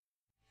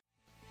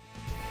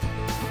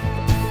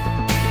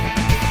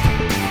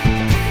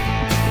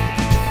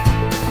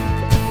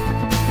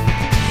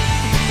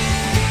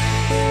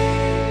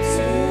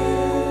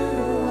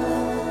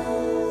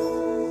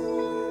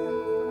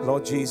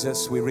Lord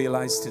Jesus, we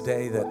realize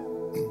today that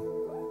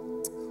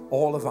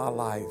all of our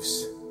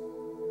lives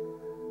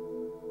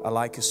are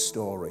like a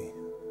story.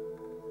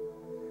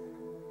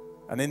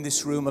 And in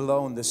this room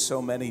alone, there's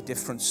so many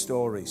different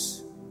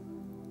stories.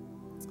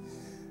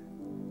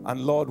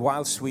 And Lord,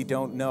 whilst we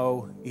don't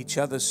know each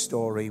other's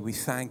story, we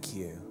thank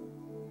you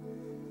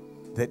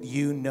that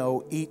you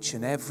know each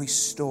and every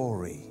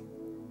story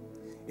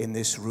in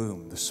this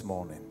room this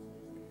morning.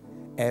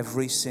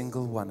 Every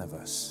single one of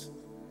us.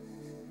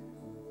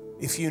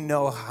 If you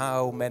know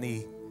how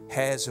many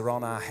hairs are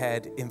on our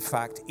head, in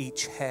fact,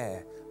 each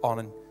hair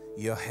on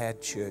your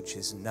head, church,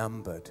 is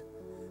numbered.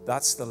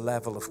 That's the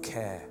level of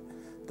care,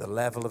 the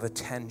level of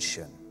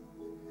attention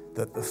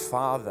that the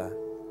Father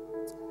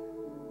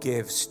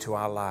gives to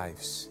our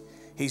lives.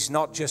 He's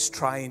not just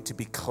trying to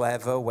be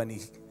clever when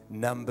he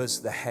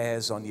numbers the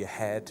hairs on your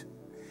head.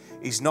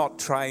 He's not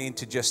trying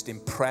to just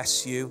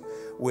impress you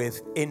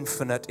with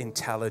infinite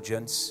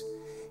intelligence.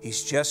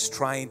 He's just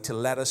trying to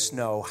let us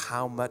know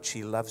how much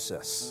he loves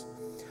us,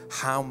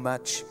 how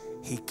much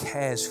he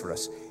cares for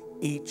us.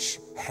 Each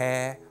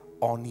hair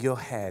on your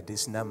head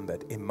is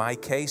numbered. In my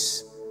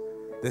case,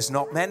 there's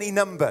not many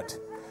numbered,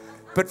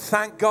 but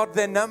thank God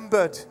they're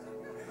numbered.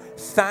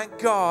 Thank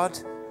God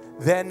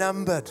they're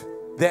numbered.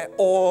 They're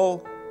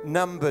all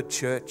numbered,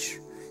 church.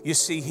 You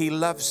see, he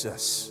loves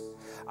us.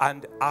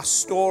 And our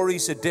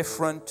stories are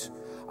different.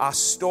 Our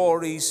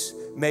stories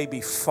may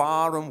be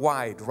far and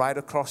wide right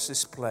across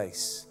this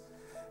place.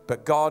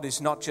 But God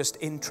is not just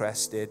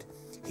interested.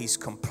 He's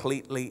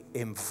completely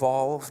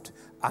involved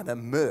and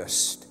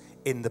immersed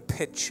in the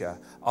picture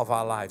of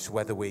our lives,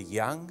 whether we're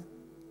young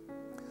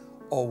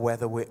or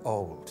whether we're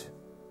old.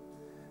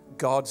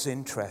 God's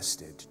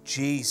interested.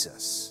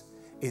 Jesus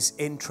is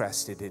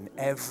interested in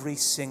every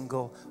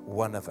single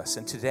one of us.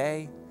 And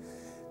today,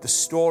 the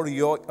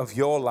story of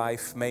your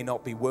life may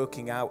not be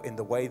working out in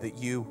the way that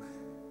you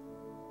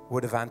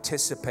would have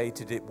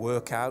anticipated it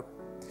work out.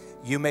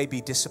 You may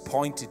be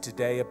disappointed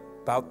today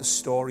about the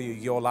story of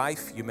your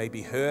life. You may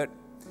be hurt.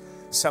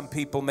 Some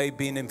people may have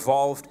been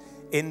involved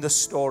in the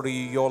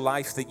story of your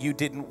life that you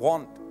didn't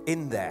want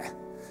in there.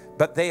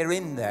 But they're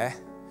in there,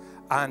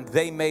 and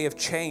they may have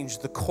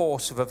changed the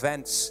course of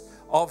events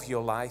of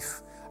your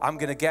life. I'm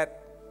going to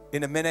get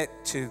in a minute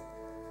to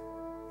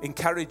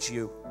encourage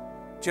you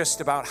just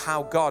about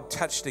how God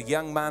touched a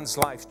young man's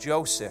life,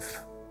 Joseph.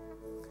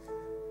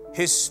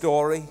 His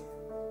story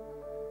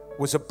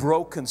was a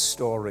broken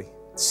story.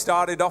 It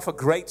started off a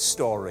great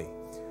story,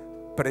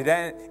 but it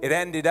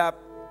ended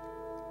up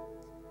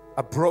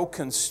a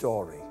broken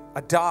story,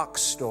 a dark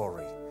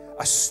story,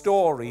 a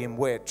story in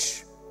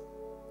which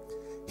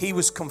he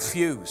was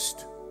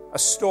confused, a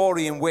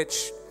story in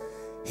which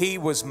he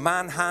was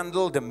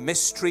manhandled and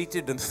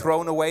mistreated and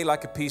thrown away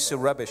like a piece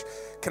of rubbish.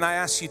 Can I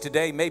ask you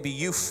today, maybe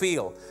you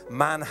feel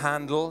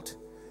manhandled,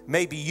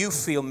 maybe you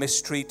feel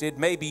mistreated,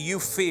 maybe you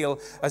feel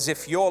as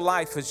if your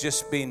life has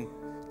just been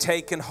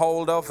taken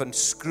hold of and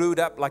screwed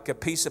up like a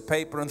piece of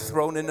paper and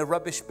thrown in a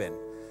rubbish bin.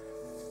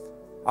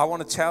 I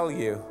want to tell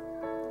you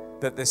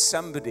that there's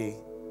somebody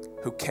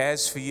who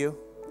cares for you.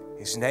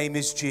 His name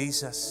is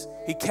Jesus.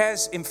 He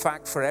cares, in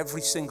fact, for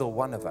every single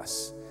one of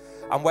us.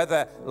 And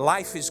whether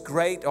life is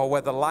great or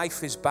whether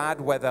life is bad,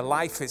 whether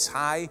life is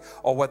high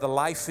or whether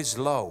life is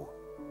low,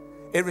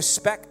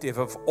 irrespective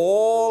of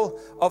all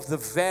of the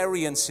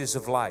variances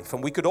of life.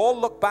 And we could all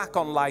look back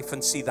on life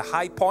and see the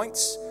high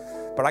points,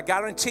 but I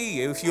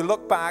guarantee you, if you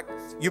look back,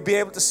 you'll be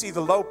able to see the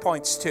low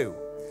points too.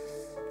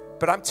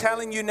 But I'm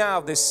telling you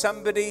now, there's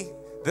somebody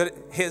that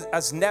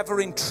has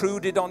never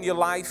intruded on your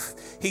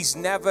life. He's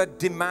never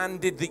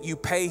demanded that you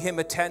pay him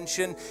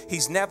attention.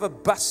 He's never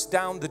bust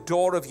down the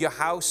door of your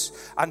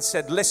house and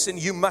said, listen,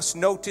 you must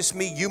notice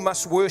me, you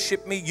must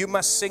worship me, you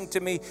must sing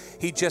to me.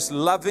 He just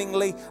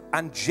lovingly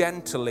and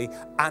gently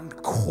and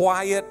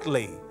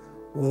quietly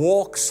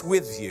walks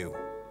with you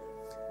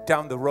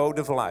down the road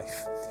of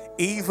life.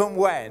 Even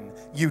when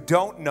you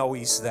don't know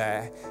he's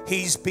there,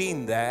 he's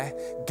been there,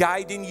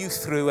 guiding you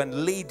through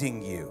and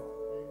leading you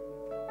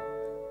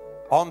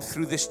on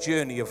through this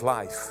journey of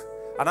life.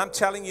 And I'm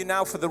telling you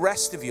now, for the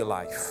rest of your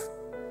life,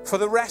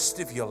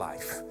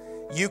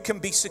 you can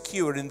be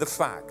secure in the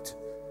fact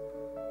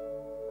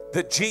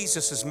that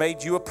Jesus has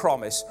made you a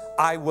promise.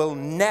 I will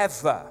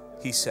never,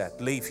 he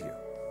said, leave you.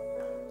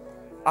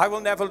 I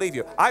will never leave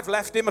you. I've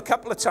left him a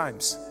couple of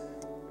times.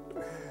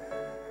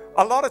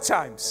 A lot of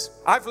times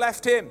I've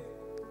left him.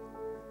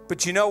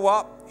 But you know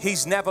what?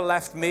 He's never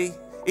left me.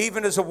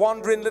 Even as a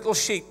wandering little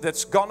sheep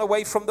that's gone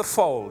away from the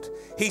fold,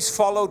 he's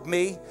followed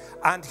me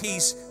and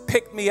he's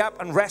picked me up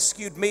and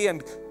rescued me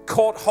and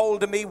caught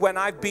hold of me when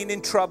I've been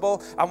in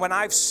trouble and when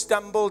I've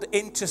stumbled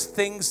into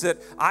things that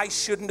I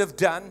shouldn't have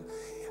done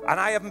and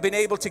I haven't been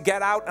able to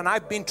get out and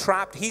I've been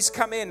trapped. He's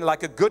come in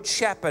like a good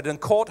shepherd and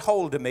caught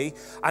hold of me,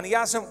 and he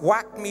hasn't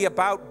whacked me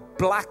about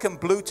black and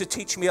blue to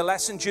teach me a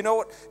lesson. Do you know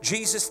what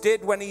Jesus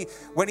did when he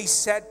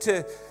said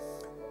to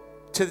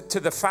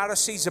the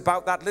Pharisees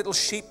about that little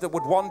sheep that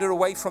would wander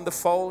away from the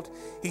fold?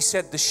 He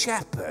said, the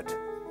shepherd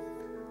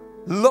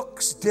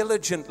looks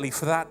diligently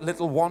for that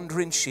little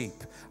wandering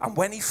sheep, And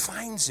when he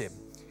finds him,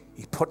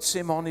 he puts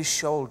him on his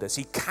shoulders.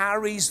 He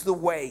carries the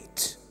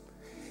weight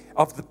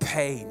of the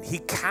pain. He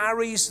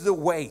carries the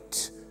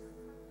weight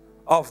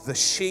of the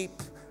sheep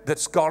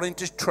that's got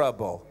into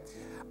trouble.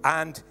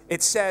 And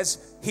it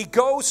says he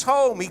goes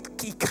home. He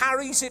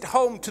carries it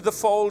home to the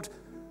fold,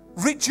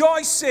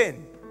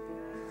 rejoicing,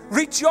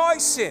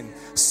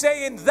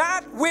 saying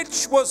that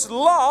which was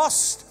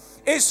lost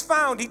is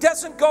found. He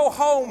doesn't go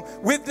home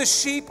with the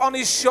sheep on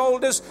his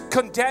shoulders,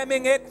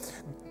 condemning it,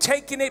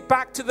 taking it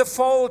back to the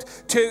fold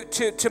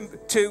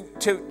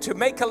to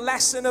make a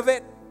lesson of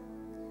it.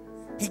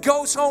 He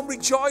goes home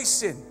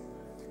rejoicing,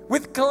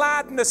 with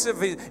gladness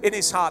in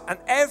his heart. And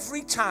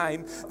every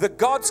time that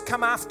God's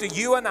come after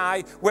you and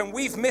I, when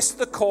we've missed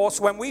the course,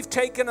 when we've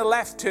taken a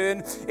left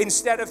turn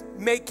instead of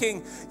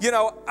making,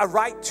 a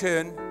right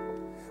turn,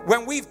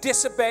 when we've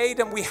disobeyed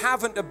and we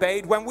haven't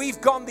obeyed, when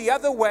we've gone the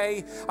other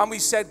way and we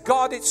said,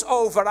 God, it's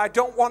over. I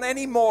don't want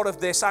any more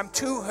of this. I'm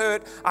too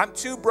hurt. I'm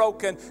too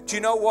broken. Do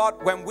you know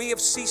what? When we have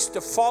ceased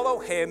to follow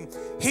him,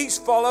 he's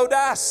followed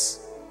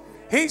us.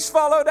 He's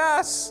followed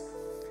us.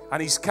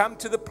 And he's come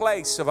to the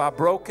place of our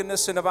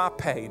brokenness and of our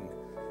pain.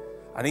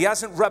 And he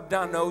hasn't rubbed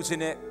our nose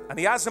in it. And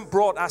he hasn't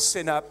brought our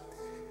sin up.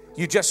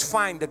 You just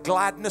find a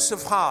gladness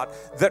of heart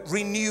that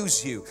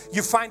renews you.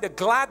 You find a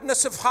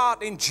gladness of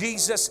heart in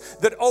Jesus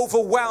that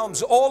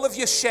overwhelms all of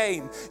your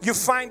shame. You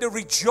find a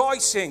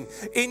rejoicing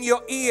in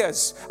your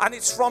ears. And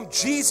it's from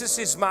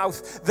Jesus'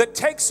 mouth that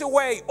takes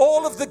away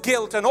all of the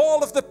guilt and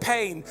all of the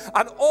pain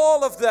and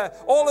all of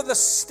the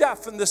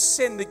stuff and the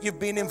sin that you've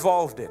been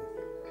involved in.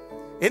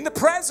 In the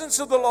presence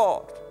of the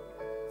Lord,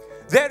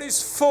 there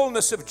is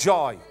fullness of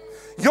joy.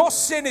 Your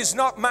sin is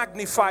not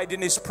magnified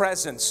in his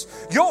presence.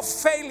 Your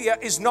failure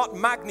is not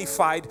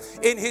magnified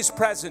in his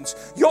presence.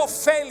 Your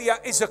failure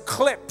is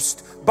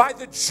eclipsed by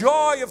the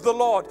joy of the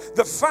Lord.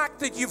 The fact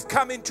that you've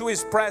come into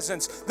his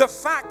presence, the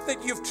fact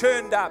that you've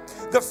turned up,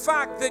 the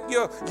fact that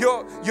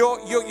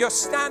you're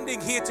standing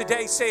here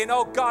today saying,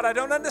 oh God, I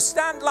don't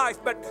understand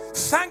life, but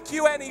thank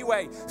you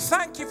anyway.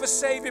 Thank you for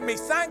saving me.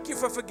 Thank you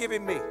for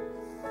forgiving me.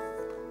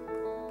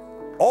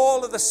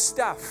 All of the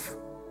stuff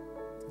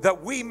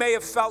that we may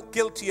have felt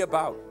guilty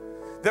about,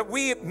 that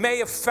we may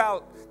have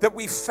felt that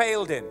we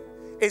failed in,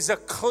 is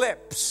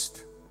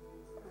eclipsed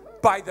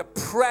by the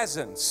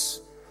presence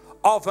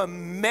of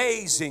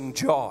amazing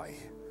joy.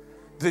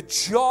 The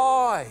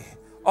joy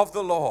of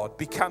the Lord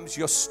becomes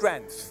your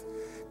strength,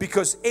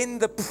 because in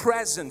the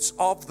presence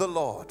of the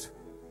Lord,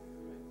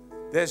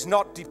 there's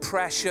not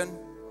depression,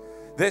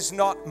 there's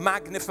not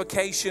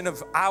magnification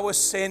of our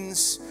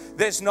sins,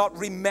 there's not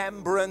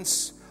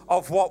remembrance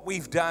of what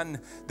we've done.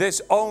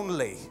 There's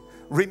only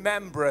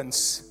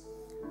remembrance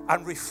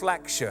and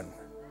reflection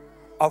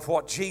of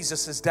what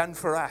Jesus has done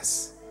for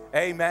us.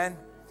 Amen.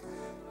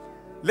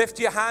 Lift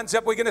your hands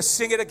up. We're going to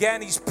sing it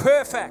again. He's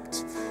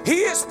perfect. He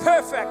is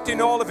perfect in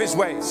all of his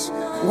ways.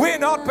 We're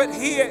not, but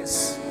he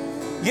is.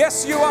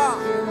 Yes, you are.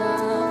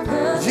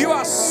 You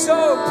are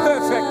so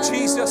perfect,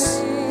 Jesus.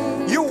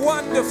 You're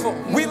wonderful.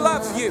 We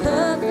love you.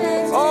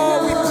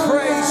 Oh, we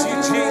praise you,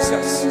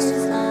 Jesus.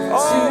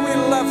 Oh, we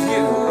love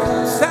you.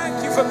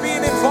 Thank you for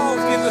being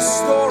involved in the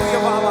story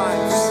of our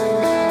lives.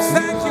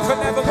 Thank you for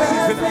never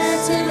leaving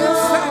us.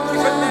 Thank you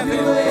for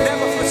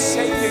never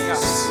forsaking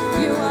us.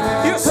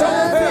 You're so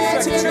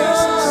perfect, Jesus.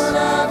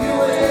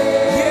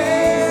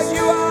 Yeah,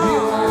 you are.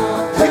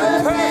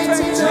 You're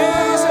perfect,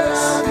 Jesus.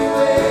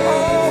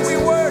 Oh, we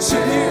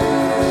worship you.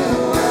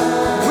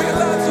 We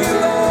love you,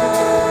 Lord.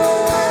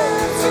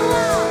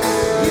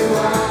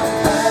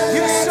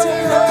 You're so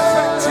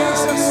perfect,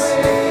 Jesus.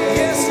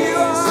 Yes, you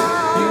are.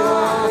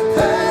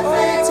 Oh,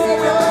 we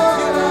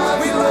love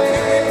you. We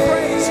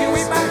praise you.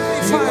 We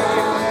magnify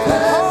you.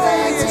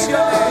 Holy is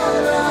your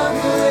name.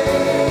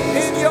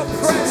 In your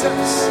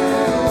presence,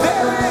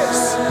 there is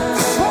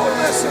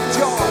fullness of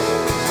joy.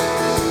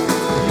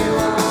 You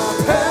are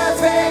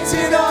perfect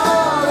in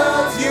all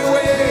of your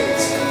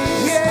ways.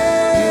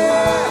 Yeah. You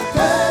are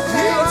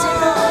perfect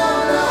in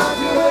all of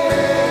your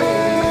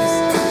ways.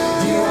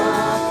 You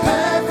are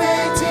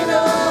perfect in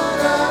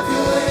all of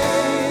your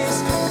ways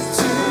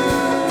to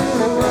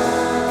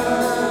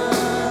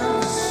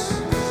us.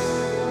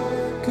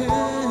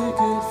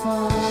 Good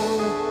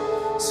Father,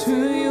 it's who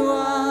you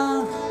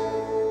are.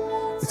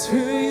 It's who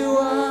you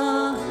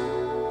are.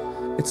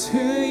 It's who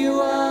you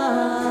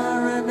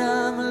are, and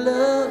I'm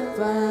loved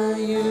by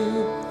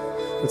you.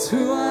 It's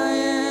who I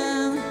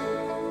am.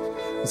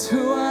 It's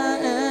who I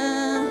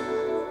am.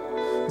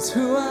 It's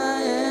who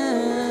I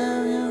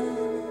am.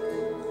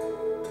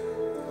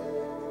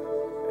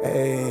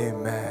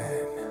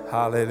 Amen.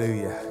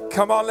 Hallelujah.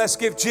 Come on, let's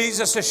give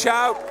Jesus a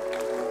shout.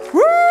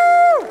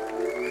 Woo!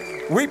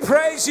 We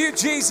praise you,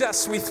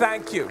 Jesus. We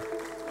thank you.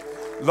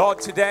 Lord,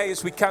 today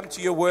as we come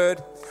to your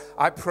word,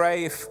 I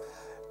pray if,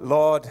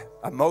 Lord,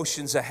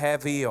 emotions are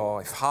heavy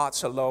or if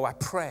hearts are low, I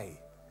pray,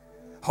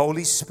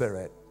 Holy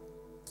Spirit,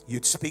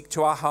 you'd speak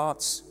to our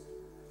hearts,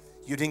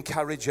 you'd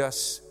encourage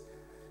us,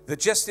 that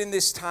just in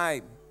this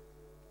time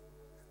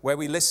where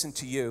we listen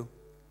to you,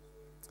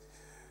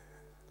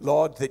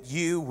 Lord, that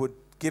you would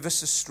Give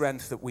us the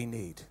strength that we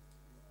need.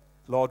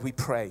 Lord, we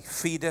pray,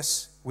 feed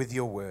us with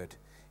your word.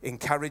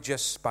 Encourage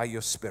us by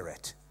your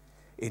Spirit.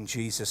 In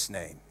Jesus'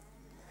 name.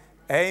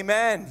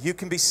 Amen. You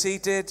can be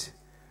seated.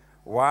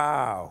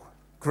 Wow.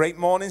 Great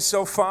morning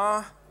so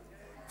far.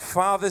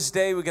 Father's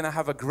Day, we're going to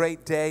have a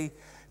great day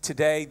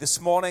today.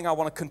 This morning, I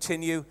want to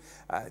continue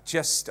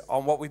just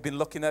on what we've been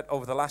looking at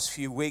over the last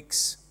few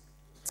weeks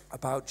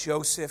about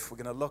Joseph. We're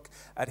going to look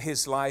at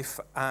his life.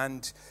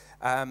 And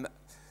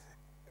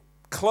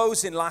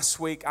closing last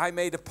week, I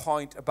made a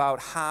point about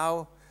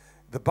how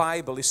the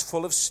Bible is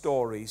full of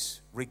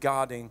stories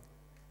regarding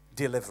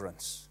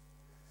deliverance.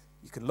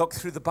 You can look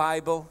through the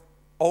Bible,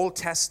 Old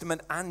Testament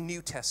and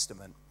New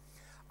Testament,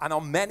 and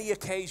on many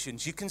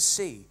occasions you can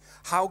see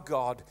how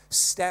God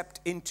stepped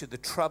into the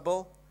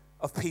trouble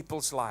of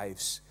people's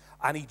lives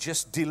and he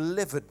just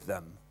delivered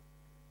them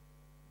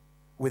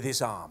with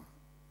his arm.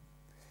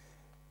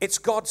 It's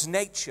God's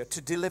nature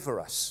to deliver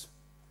us.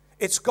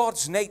 It's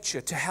God's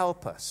nature to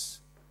help us.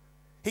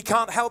 He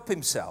can't help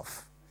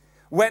himself.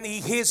 When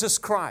he hears us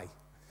cry,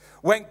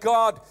 when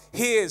God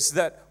hears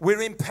that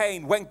we're in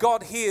pain, when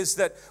God hears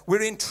that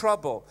we're in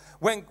trouble,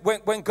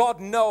 when God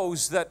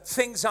knows that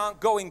things aren't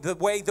going the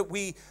way that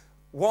we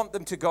want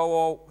them to go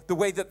or the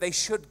way that they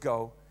should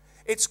go,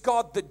 it's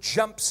God that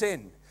jumps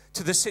in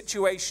to the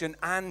situation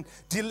and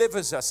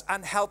delivers us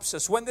and helps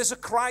us. When there's a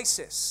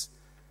crisis,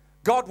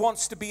 God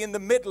wants to be in the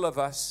middle of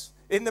us,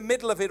 in the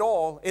middle of it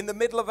all, in the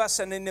middle of us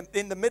and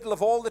in the middle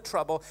of all the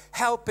trouble,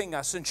 helping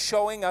us and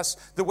showing us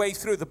the way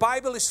through. The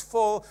Bible is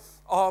full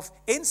of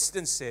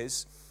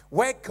instances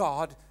where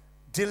God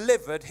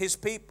delivered his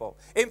people.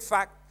 In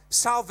fact,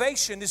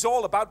 salvation is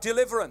all about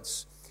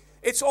deliverance.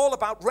 It's all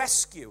about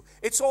rescue.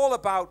 It's all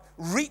about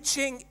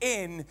reaching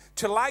in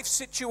to life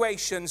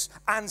situations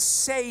and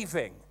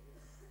saving.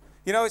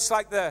 You know, it's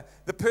like the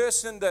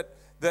person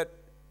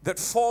that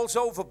falls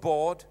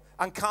overboard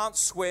and can't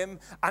swim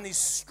and is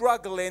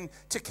struggling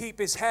to keep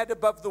his head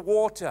above the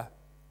water.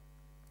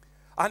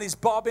 And he's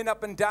bobbing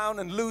up and down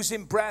and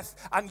losing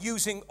breath and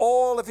using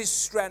all of his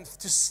strength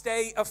to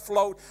stay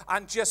afloat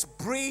and just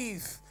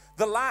breathe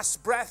the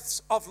last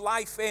breaths of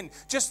life in.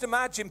 Just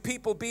imagine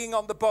people being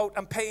on the boat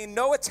and paying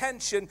no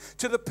attention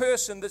to the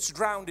person that's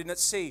drowning at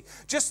sea.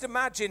 Just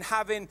imagine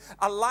having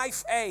a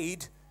life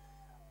aid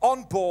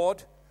on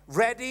board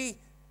ready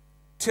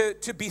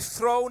to be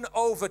thrown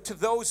over to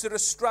those that are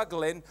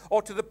struggling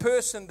or to the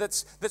person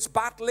that's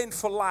battling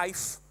for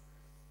life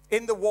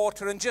in the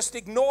water and just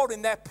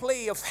ignoring their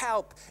plea of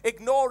help,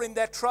 ignoring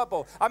their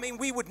trouble. I mean,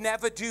 we would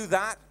never do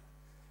that.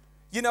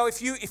 You know, if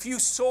you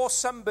saw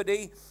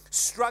somebody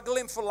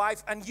struggling for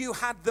life and you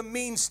had the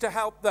means to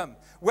help them,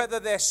 whether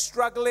they're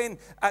struggling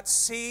at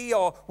sea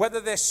or whether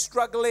they're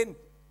struggling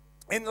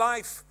in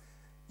life,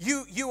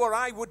 you or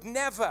I would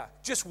never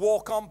just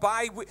walk on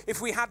by.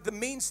 If we had the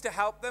means to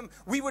help them,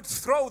 we would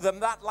throw them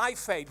that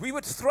life aid. We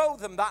would throw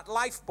them that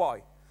life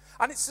buoy.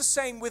 And it's the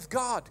same with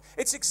God.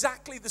 It's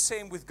exactly the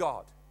same with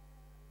God.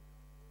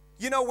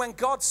 You know, when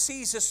God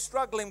sees us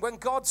struggling, when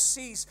God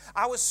sees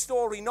our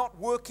story not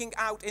working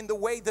out in the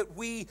way that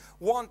we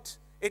want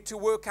it to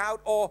work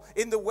out or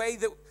in the way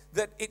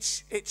that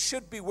it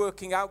should be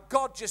working out,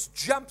 God just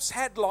jumps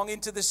headlong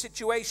into the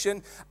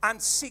situation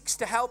and seeks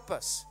to help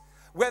us.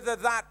 Whether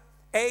that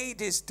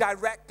aid is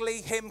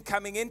directly him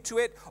coming into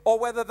it or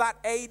whether that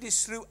aid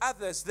is through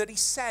others that he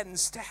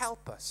sends to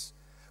help us.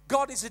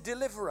 God is a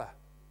deliverer.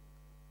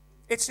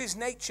 It's his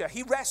nature.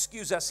 He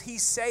rescues us. He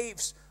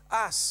saves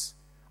us.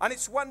 And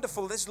it's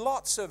wonderful. There's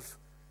lots of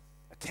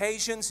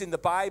occasions in the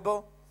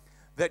Bible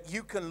that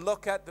you can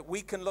look at, that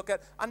we can look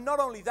at. And not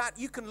only that,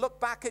 you can look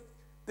back at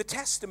the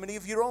testimony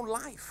of your own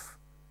life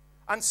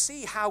and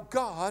see how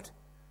God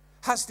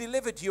has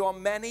delivered you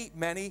on many,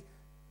 many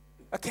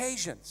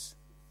occasions.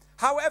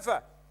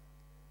 However,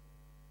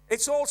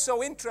 it's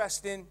also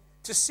interesting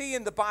to see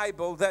in the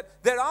Bible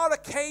that there are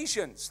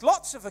occasions,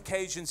 lots of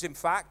occasions in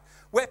fact,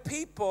 where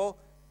people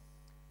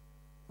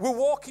were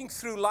walking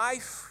through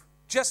life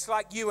just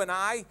like you and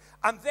I,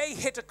 and they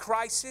hit a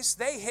crisis,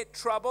 they hit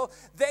trouble,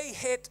 they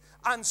hit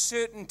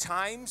uncertain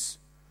times,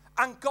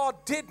 and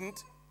God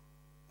didn't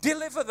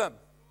deliver them.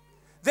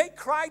 They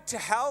cried to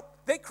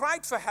help. They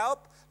cried for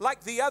help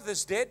like the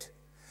others did.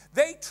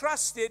 They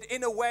trusted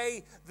in a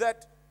way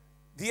that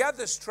the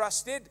others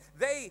trusted.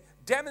 They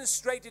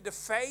demonstrated a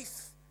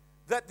faith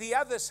that the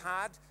others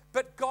had,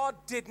 but God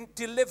didn't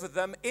deliver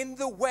them in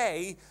the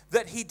way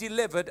that he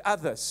delivered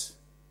others.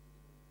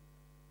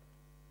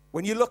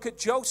 When you look at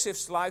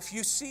Joseph's life,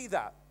 you see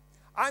that.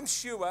 I'm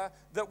sure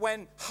that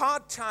when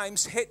hard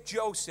times hit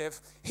Joseph,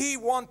 he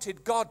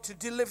wanted God to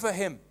deliver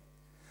him.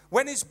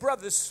 When his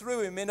brothers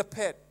threw him in a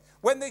pit,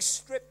 when they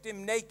stripped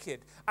him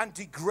naked and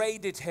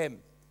degraded him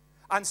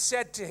and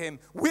said to him,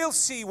 "We'll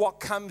see what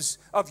comes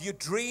of your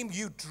dream,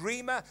 you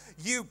dreamer,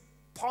 you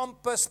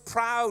pompous,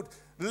 proud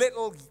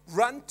little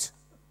runt,"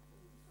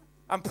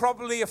 and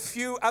probably a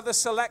few other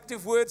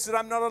selective words that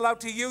I'm not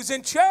allowed to use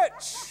in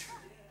church.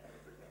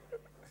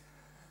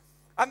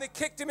 And they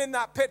kicked him in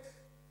that pit.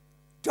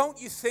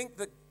 Don't you think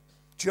that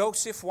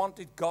Joseph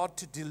wanted God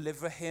to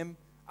deliver him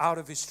out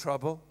of his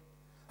trouble?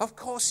 Of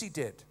course he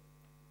did.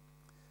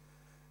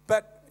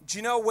 But do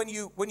you know, when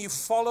you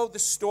follow the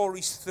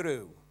stories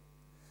through,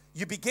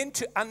 you begin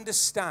to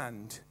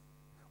understand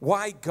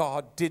why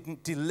God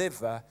didn't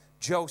deliver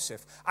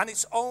Joseph. And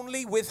it's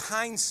only with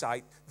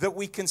hindsight that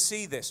we can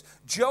see this.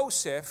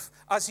 Joseph,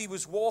 as he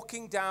was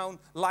walking down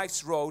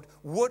life's road,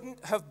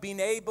 wouldn't have been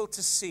able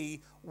to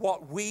see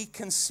what we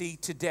can see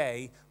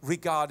today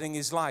regarding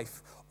his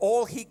life.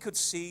 All he could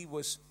see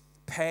was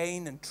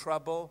pain and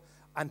trouble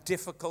and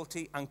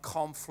difficulty and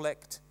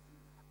conflict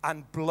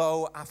and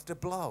blow after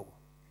blow.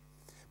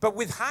 But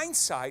with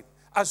hindsight,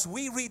 as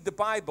we read the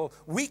Bible,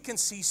 we can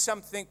see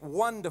something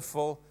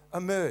wonderful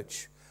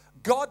emerge.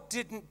 God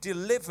didn't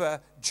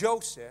deliver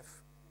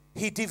Joseph,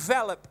 he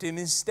developed him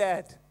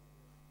instead.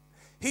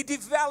 He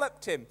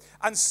developed him.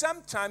 And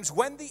sometimes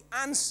when the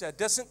answer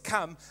doesn't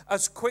come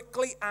as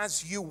quickly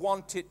as you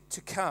want it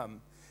to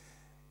come,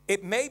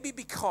 it may be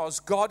because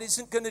God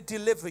isn't going to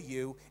deliver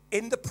you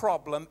in the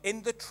problem,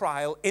 in the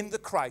trial, in the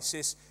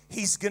crisis.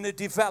 He's going to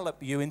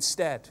develop you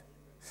instead.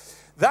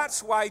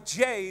 That's why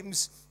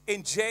James,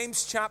 in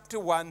James chapter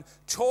 1,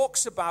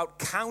 talks about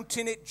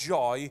counting it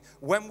joy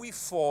when we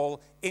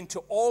fall into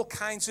all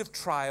kinds of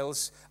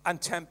trials and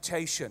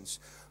temptations.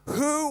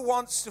 Who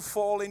wants to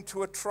fall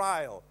into a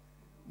trial?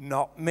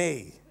 Not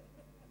me.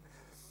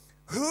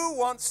 Who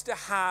wants to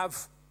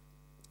have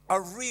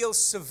a real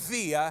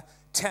severe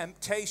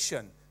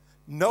temptation?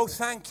 No,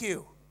 thank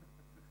you.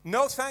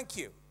 No, thank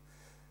you.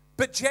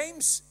 But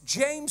James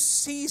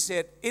sees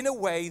it in a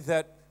way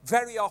that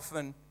very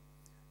often,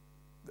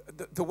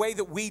 the way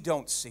that we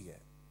don't see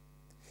it.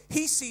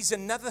 He sees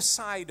another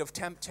side of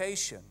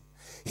temptation.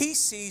 He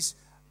sees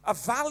a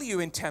value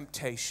in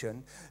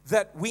temptation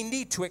that we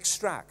need to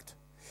extract.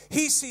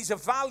 He sees a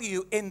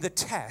value in the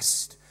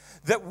test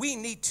that we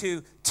need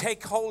to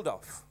take hold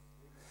of.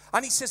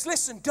 And he says,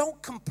 listen,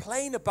 don't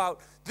complain about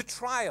the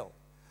trial.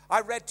 I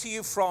read to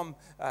you from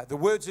the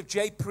words of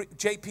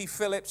J.P.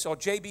 Phillips, or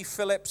J.B.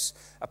 Phillips,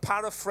 a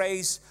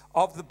paraphrase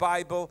of the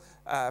Bible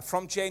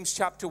from James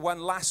chapter 1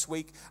 last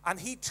week. And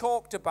he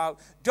talked about,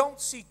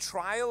 don't see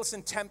trials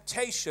and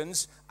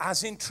temptations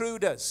as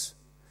intruders.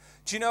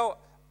 Do you know,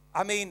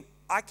 I mean,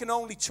 I can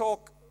only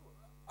talk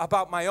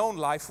about my own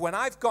life. When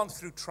I've gone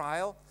through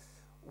trial,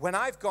 when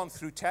I've gone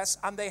through tests,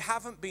 and they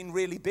haven't been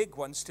really big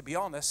ones, to be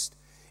honest,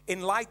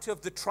 in light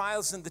of the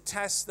trials and the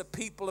tests that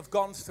people have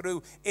gone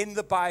through in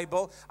the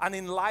Bible, and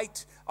in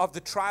light of the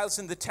trials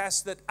and the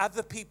tests that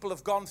other people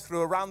have gone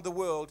through around the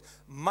world,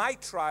 my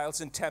trials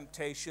and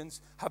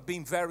temptations have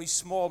been very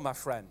small, my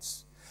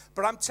friends.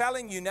 But I'm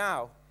telling you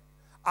now,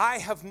 I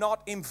have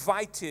not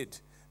invited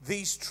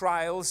these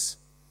trials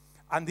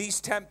and these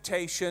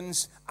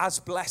temptations as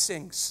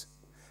blessings.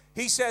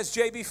 He says,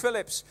 J.B.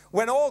 Phillips,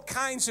 when all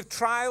kinds of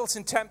trials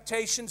and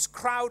temptations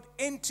crowd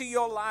into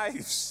your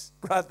lives,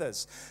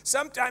 brothers,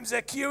 sometimes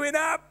they're queuing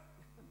up.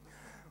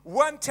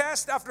 One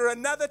test after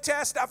another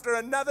test after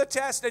another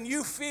test, and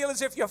you feel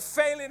as if you're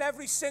failing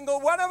every single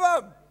one of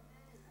them.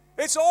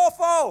 It's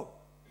awful.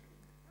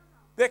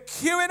 They're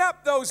queuing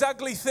up, those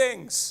ugly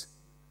things,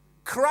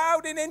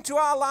 crowding into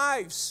our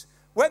lives.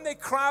 When they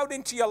crowd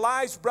into your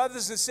lives,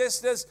 brothers and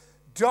sisters,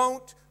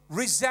 don't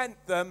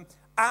resent them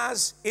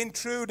as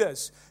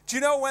intruders. Do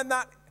you know when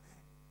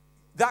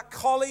that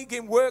colleague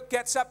in work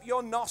gets up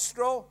your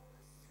nostril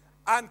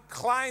and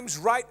climbs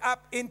right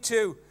up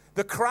into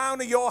the crown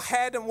of your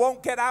head and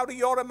won't get out of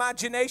your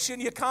imagination?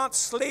 You can't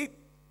sleep.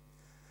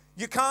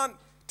 You can't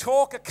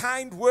talk a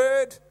kind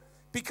word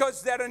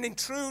because they're an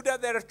intruder.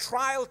 They're a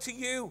trial to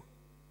you.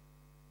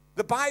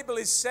 The Bible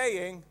is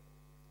saying,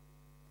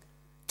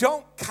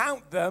 don't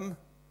count them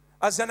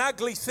as an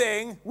ugly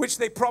thing, which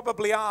they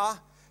probably are.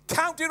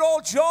 Count it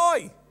all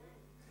joy.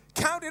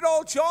 Count it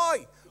all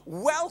joy.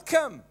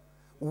 Welcome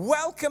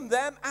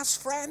them as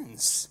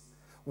friends.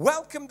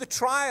 Welcome the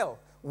trial.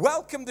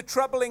 Welcome the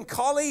troubling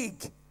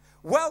colleague.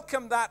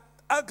 Welcome that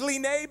ugly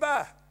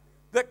neighbor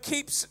that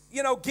keeps,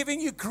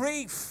 giving you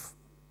grief.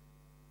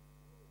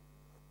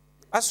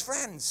 As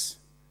friends.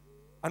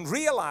 And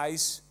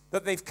realize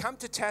that they've come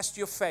to test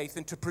your faith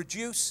and to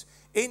produce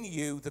in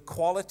you the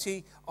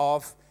quality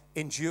of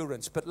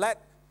endurance. But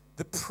let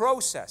the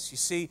process, you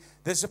see,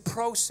 there's a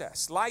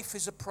process. Life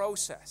is a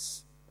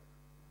process.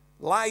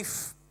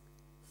 Life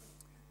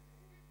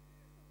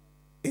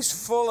is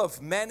full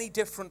of many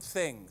different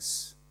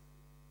things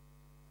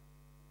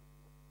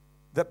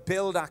that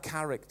build our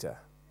character,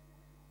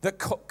 that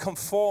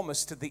conform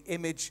us to the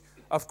image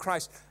of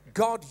Christ.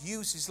 God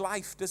uses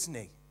life, doesn't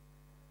he?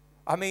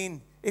 I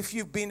mean, if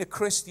you've been a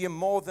Christian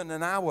more than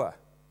an hour,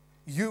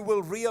 you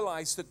will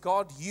realize that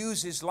God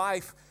uses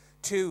life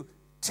to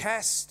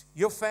test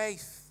your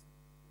faith.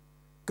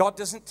 God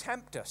doesn't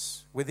tempt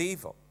us with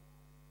evil.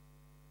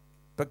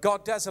 But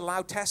God does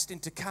allow testing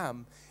to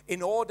come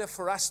in order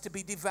for us to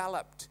be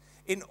developed,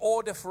 in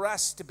order for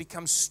us to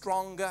become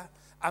stronger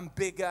and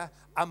bigger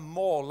and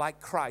more like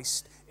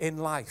Christ in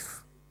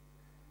life.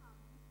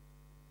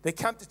 They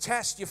come to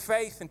test your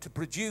faith and to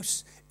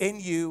produce in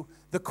you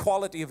the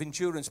quality of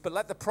endurance. But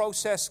let the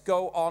process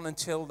go on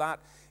until that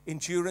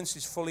endurance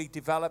is fully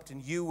developed,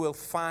 and you will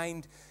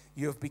find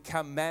You have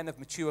become men of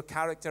mature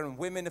character and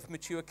women of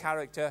mature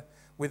character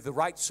with the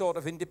right sort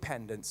of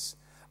independence.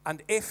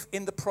 And if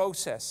in the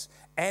process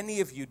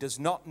any of you does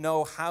not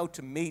know how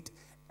to meet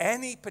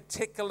any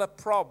particular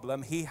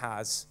problem he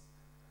has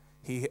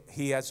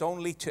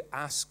only to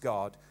ask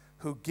God,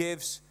 who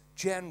gives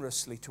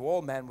generously to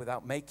all men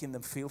without making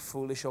them feel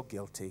foolish or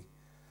guilty,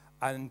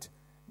 and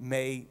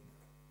may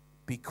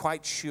be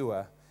quite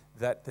sure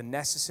that the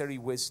necessary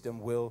wisdom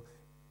will,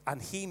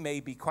 and he may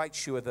be quite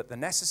sure that the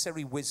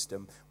necessary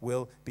wisdom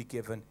will be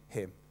given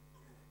him.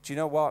 Do you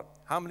know what?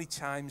 How many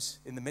times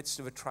in the midst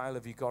of a trial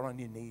have you got on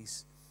your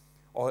knees,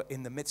 or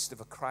in the midst of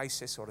a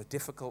crisis or a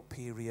difficult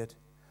period,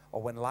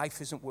 or when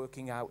life isn't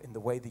working out in the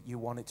way that you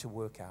want it to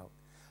work out?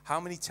 How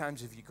many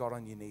times have you got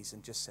on your knees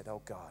and just said,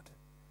 oh God,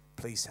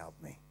 please help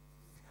me?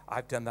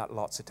 I've done that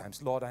lots of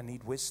times. Lord, I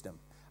need wisdom.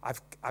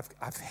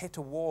 I've hit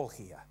a wall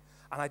here,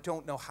 and I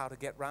don't know how to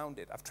get around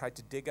it. I've tried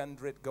to dig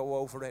under it, go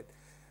over it,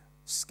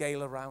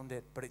 scale around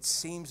it, but it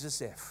seems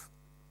as if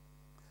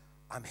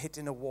I'm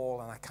hitting a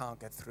wall and I can't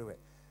get through it.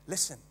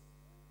 Listen,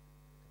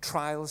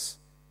 trials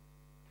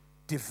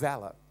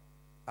develop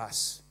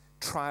us.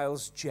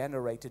 Trials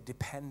generate a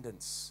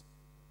dependence,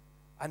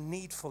 a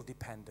needful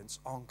dependence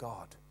on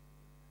God.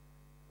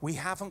 We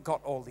haven't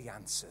got all the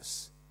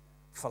answers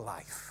for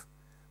life.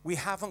 We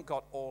haven't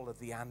got all of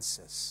the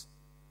answers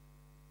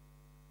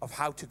of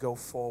how to go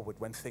forward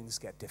when things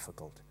get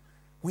difficult.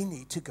 We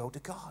need to go to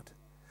God,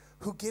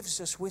 who gives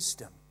us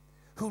wisdom,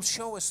 who'll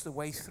show us the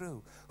way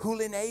through,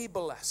 who'll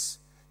enable us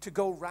to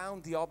go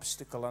round the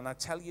obstacle. And I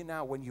tell you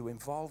now, when you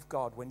involve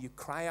God, when you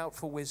cry out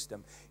for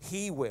wisdom,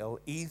 he will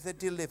either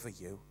deliver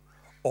you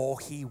or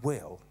he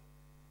will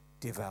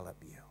develop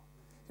you.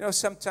 You know,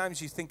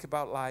 sometimes you think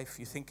about life,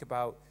 you think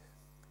about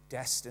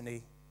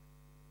destiny,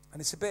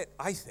 and it's a bit,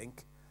 I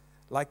think,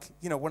 like,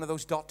 you know, one of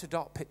those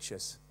dot-to-dot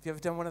pictures. Have you ever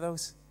done one of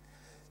those?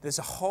 There's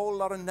a whole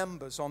lot of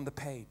numbers on the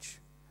page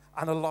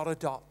and a lot of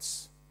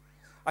dots.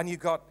 And you've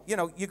got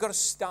to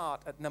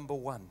start at number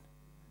one.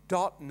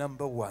 Dot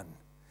number one.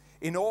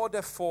 In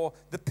order for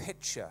the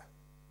picture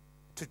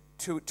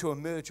to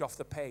emerge off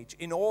the page,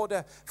 in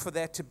order for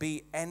there to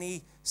be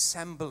any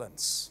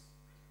semblance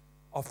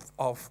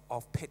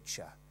of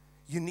picture,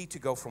 you need to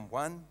go from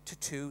 1 to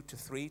 2 to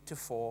 3 to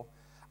 4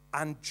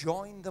 and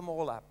join them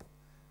all up.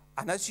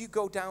 And as you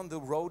go down the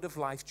road of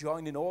life,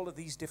 joining all of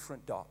these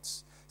different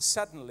dots,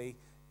 suddenly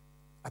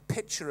a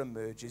picture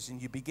emerges and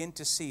you begin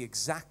to see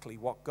exactly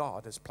what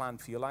God has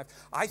planned for your life.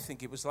 I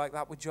think it was like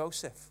that with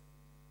Joseph.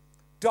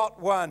 Dot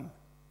one.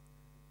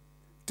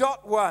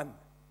 Dot one.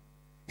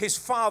 His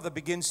father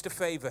begins to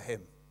favor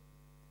him.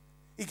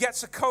 He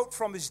gets a coat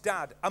from his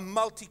dad, a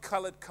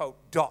multicolored coat.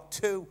 Dot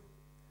two.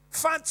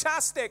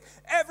 Fantastic.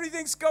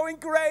 Everything's going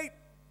great.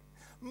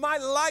 My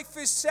life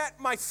is set.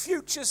 My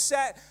future's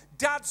set.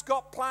 Dad's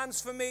got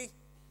plans for me.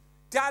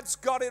 Dad's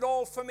got it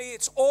all for me.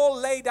 It's all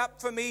laid up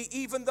for me,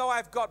 even though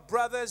I've got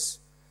brothers.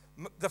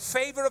 The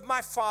favor of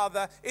my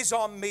father is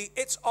on me.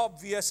 It's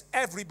obvious.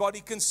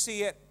 Everybody can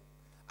see it,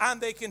 and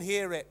they can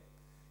hear it.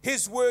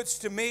 His words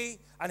to me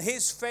and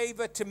his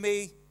favor to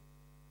me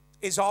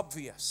is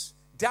obvious.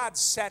 Dad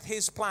set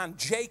his plan.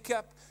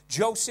 Jacob,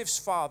 Joseph's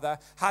father,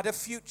 had a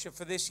future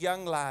for this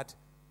young lad.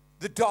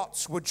 The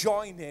dots were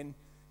joining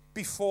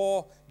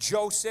before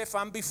Joseph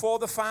and before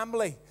the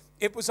family.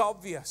 It was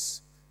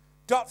obvious.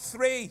 Dot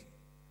three,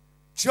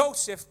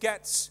 Joseph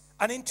gets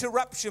an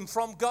interruption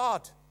from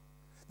God.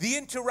 The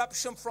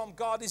interruption from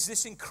God is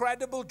this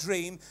incredible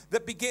dream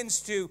that begins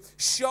to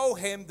show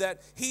him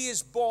that he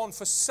is born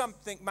for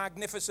something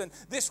magnificent.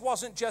 This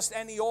wasn't just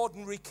any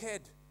ordinary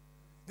kid.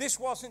 This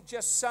wasn't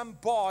just some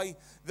boy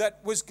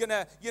that was going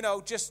to,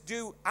 just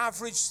do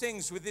average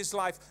things with his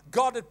life.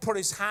 God had put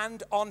his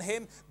hand on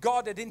him.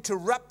 God had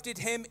interrupted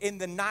him in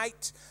the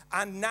night.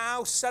 And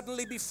now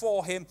suddenly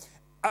before him,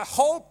 a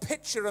whole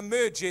picture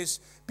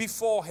emerges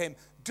before him.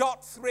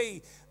 Dot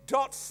three.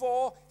 Dot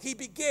four, he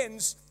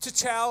begins to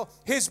tell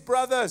his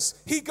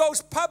brothers. He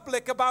goes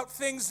public about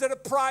things that are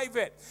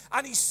private.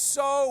 And he's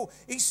so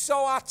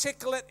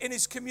articulate in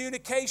his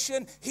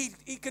communication,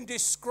 he can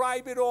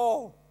describe it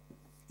all.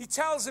 He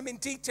tells them in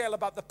detail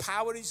about the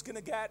power he's going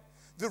to get,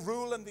 the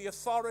rule and the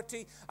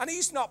authority. And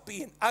he's not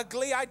being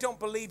ugly. I don't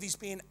believe he's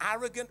being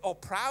arrogant or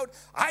proud.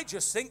 I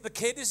just think the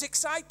kid is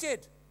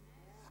excited.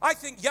 I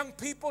think young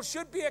people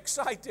should be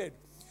excited.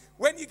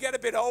 When you get a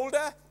bit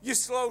older, you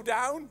slow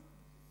down,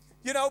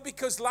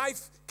 because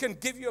life can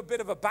give you a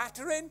bit of a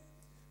battering.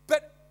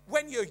 But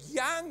when you're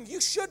young, you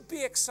should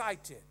be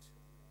excited.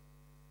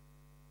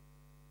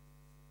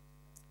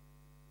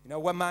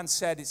 One man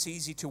said it's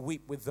easy to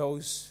weep with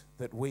those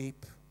that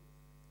weep,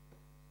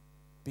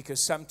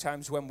 because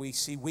sometimes when we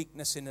see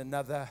weakness in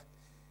another,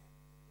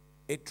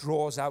 it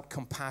draws out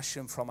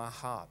compassion from our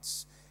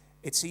hearts.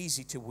 It's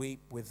easy to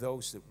weep with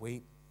those that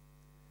weep,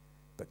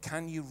 but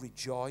can you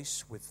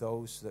rejoice with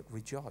those that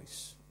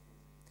rejoice?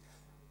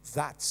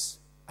 That's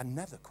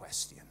another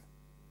question.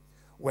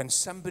 When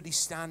somebody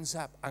stands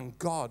up and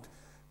God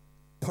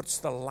puts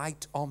the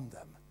light on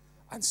them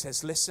and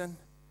says, listen,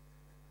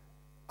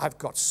 I've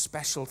got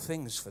special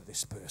things for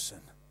this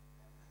person.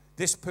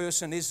 This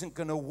person isn't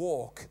going to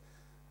walk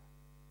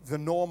the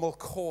normal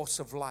course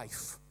of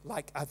life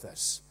like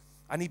others.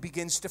 And he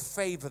begins to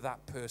favor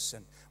that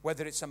person,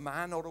 whether it's a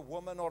man or a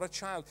woman or a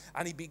child.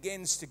 And he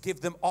begins to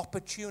give them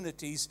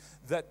opportunities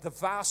that the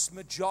vast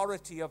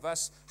majority of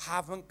us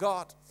haven't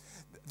got.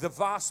 The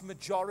vast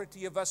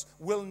majority of us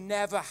will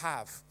never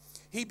have.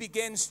 He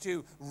begins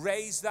to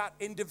raise that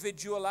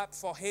individual up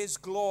for his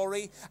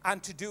glory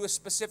and to do a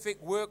specific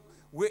work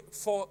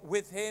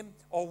with him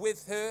or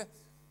with her.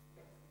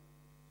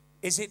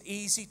 Is it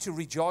easy to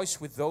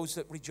rejoice with those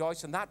that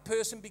rejoice? And that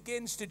person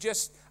begins to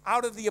just,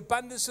 out of the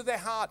abundance of their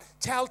heart,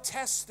 tell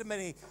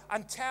testimony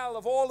and tell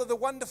of all of the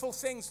wonderful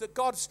things that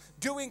God's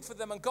doing for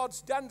them and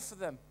God's done for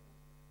them.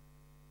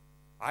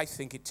 I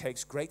think it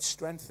takes great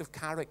strength of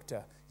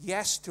character,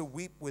 yes, to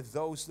weep with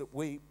those that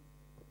weep.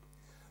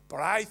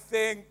 But I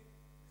think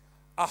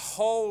a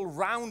whole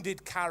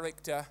rounded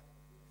character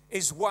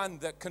is one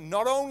that can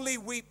not only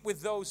weep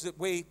with those that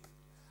weep.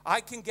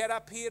 I can get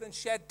up here and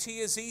shed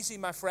tears easy,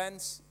 my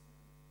friends.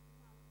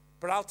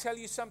 But I'll tell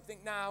you something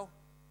now.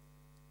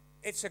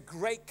 It's a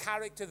great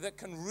character that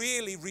can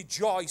really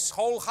rejoice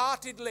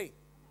wholeheartedly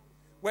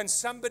when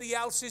somebody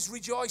else is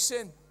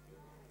rejoicing.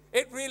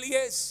 It really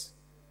is.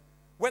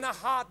 When a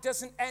heart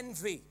doesn't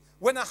envy,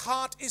 when a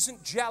heart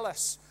isn't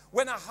jealous,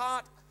 when a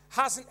heart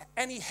hasn't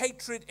any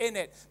hatred in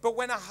it, but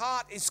when a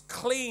heart is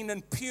clean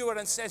and pure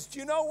and says, do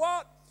you know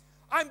what?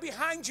 I'm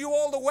behind you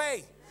all the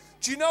way.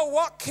 Do you know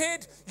what,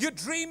 kid? You're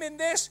dreaming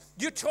this.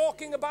 You're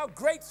talking about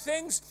great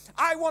things.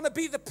 I want to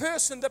be the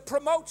person that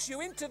promotes you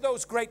into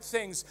those great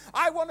things.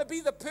 I want to be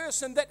the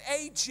person that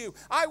aids you.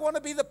 I want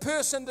to be the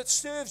person that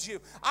serves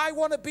you. I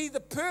want to be the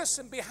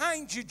person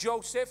behind you,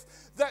 Joseph,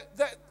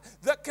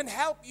 that can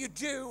help you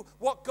do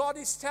what God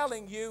is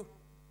telling you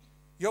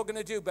you're going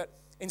to do. But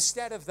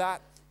instead of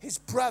that, his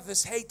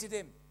brothers hated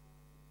him.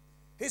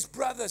 His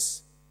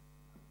brothers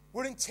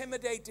were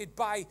intimidated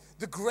by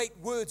the great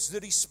words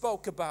that he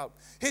spoke about.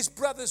 His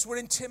brothers were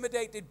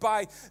intimidated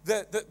by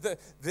the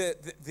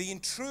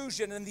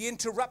intrusion and the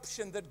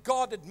interruption that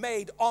God had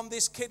made on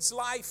this kid's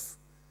life.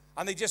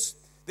 And they just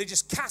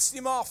cast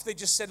him off. They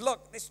just said,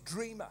 look, this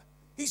dreamer,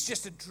 he's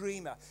just a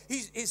dreamer.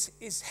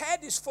 His head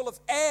is full of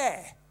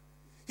air.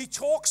 He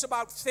talks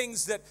about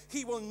things that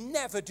he will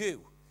never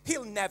do.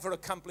 He'll never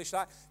accomplish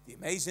that. The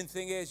amazing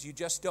thing is, you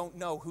just don't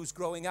know who's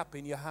growing up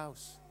in your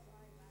house.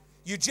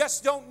 You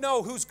just don't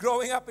know who's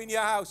growing up in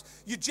your house.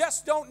 You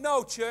just don't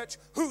know, church,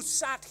 who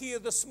sat here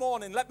this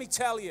morning. Let me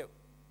tell you.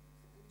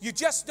 You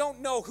just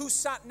don't know who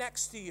sat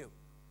next to you.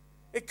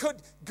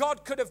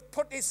 God could have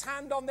put his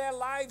hand on their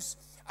lives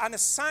and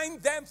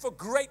assigned them for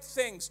great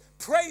things.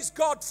 Praise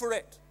God for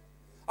it.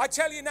 I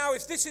tell you now,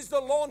 if this is the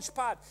launch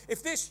pad,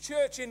 if this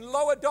church in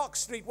Lower Dock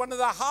Street, one of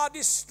the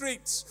hardest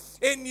streets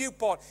in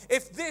Newport,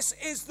 if this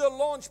is the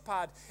launch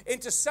pad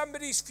into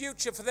somebody's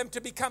future for them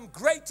to become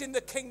great in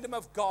the kingdom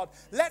of God,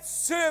 let's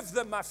serve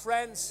them, my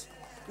friends.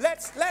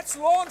 Let's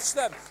launch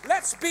them.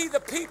 Let's be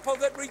the people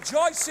that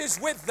rejoices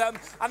with them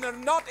and are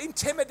not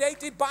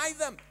intimidated by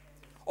them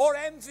or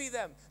envy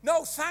them.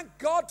 No, thank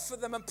God for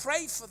them and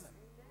pray for them.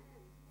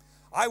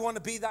 I want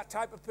to be that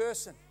type of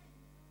person.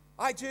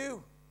 I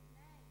do.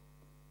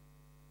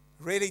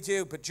 Really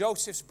do. But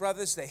Joseph's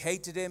brothers, they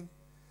hated him.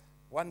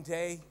 One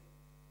day,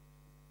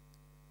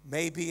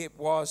 maybe it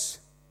was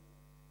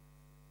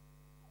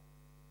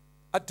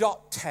a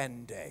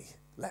 .10 day,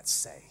 let's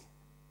say.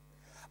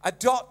 A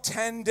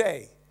 .10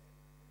 day,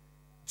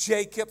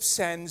 Jacob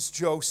sends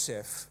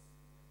Joseph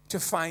to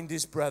find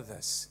his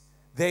brothers.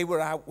 They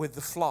were out with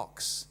the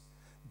flocks.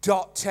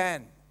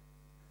 .10.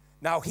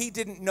 Now, he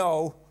didn't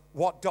know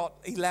what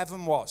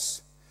 .11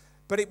 was,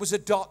 but it was a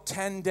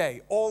 .10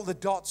 day. All the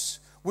dots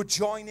were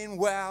joining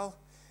well.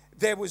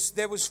 There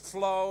was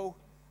flow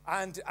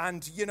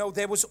and you know,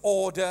 there was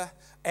order.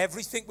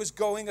 Everything was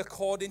going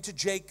according to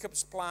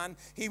Jacob's plan.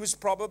 He was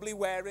probably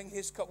wearing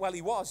his coat. Well,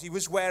 he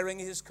was wearing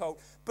his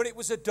coat, but it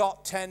was a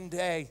 .10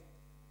 day.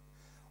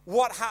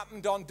 What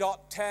happened on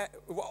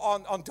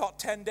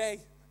 .10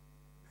 day?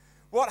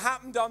 What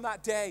happened on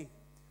that day?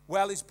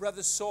 Well, his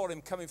brothers saw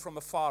him coming from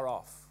afar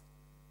off.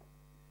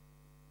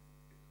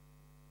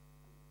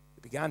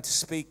 They began to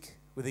speak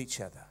with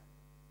each other.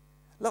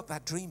 Look,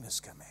 that dreamer's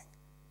coming.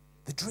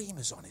 The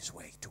dreamer's on his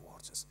way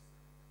towards us.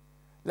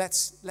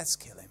 Let's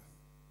kill him.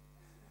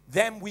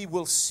 Then we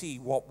will see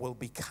what will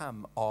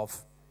become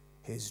of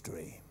his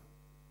dream.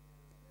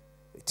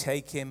 They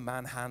take him,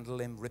 manhandle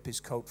him, rip his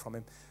coat from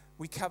him.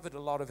 We covered a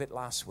lot of it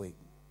last week.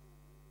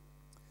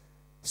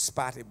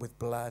 Spat it with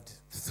blood,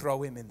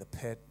 throw him in the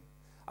pit.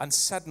 And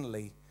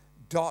suddenly,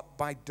 dot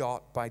by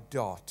dot by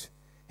dot,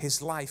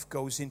 his life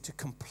goes into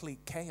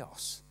complete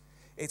chaos.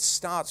 It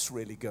starts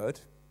really good.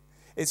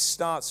 It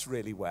starts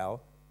really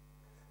well,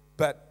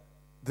 but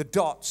the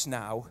dots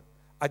now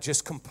are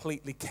just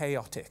completely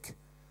chaotic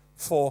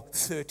for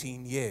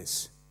 13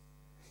 years.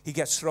 He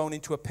gets thrown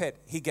into a pit.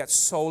 He gets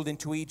sold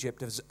into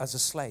Egypt as a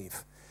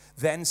slave.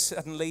 Then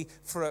suddenly,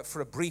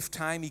 for a brief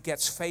time, he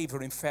gets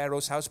favor in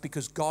Pharaoh's house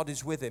because God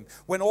is with him.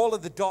 When all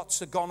of the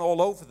dots are gone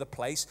all over the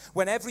place,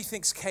 when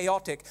everything's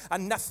chaotic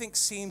and nothing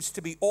seems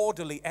to be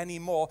orderly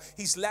anymore,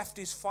 he's left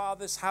his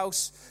father's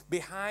house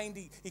behind.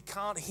 He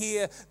can't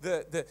hear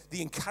the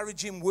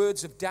encouraging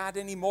words of dad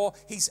anymore.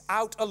 He's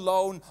out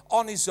alone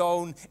on his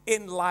own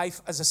in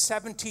life as a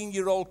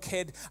 17-year-old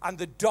kid, and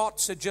the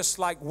dots are just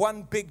like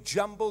one big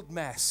jumbled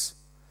mess,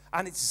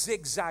 and it's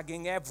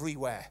zigzagging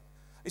everywhere.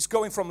 It's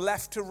going from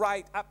left to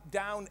right, up,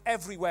 down,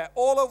 everywhere,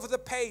 all over the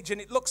page, and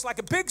it looks like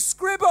a big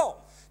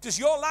scribble. Does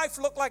your life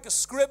look like a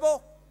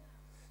scribble?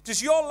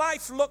 Does your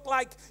life look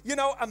like,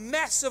 a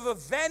mess of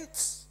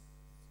events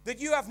that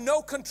you have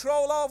no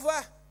control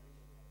over?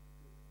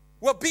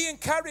 Well, be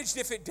encouraged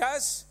if it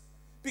does,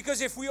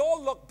 because if we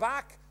all look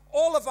back,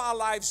 all of our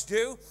lives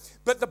do.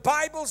 But the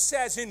Bible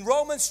says in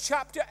Romans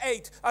chapter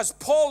 8, as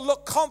Paul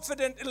looked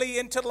confidently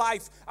into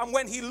life, and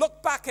when he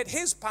looked back at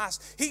his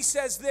past, he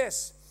says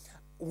this: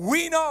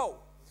 we know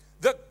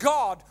that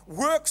God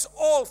works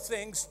all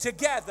things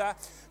together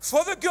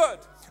for the good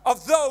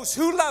of those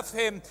who love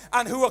him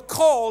and who are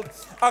called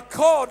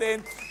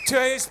according to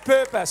his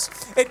purpose.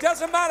 It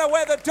doesn't matter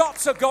where the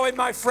dots are going,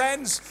 my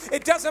friends.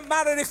 It doesn't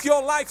matter if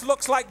your life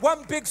looks like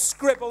one big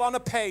scribble on a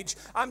page.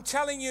 I'm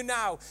telling you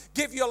now,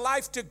 give your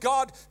life to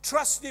God,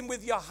 trust him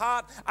with your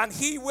heart, and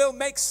he will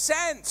make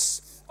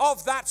sense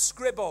of that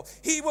scribble.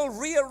 He will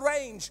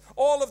rearrange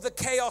all of the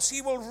chaos.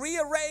 He will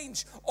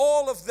rearrange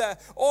all of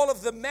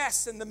the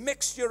mess and the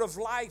mixture of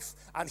life,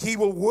 and he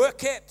will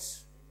work it.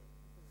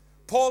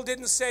 Paul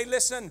didn't say,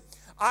 listen,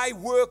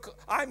 Paul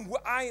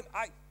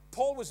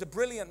was a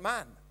brilliant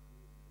man.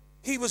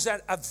 He was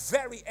a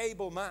very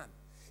able man.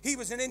 He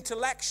was an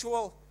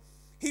intellectual.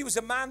 He was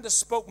a man that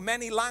spoke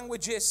many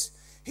languages.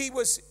 He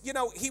was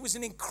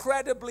an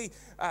incredibly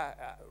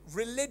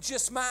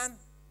religious man.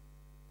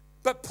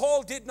 But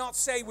Paul did not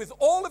say, with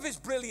all of his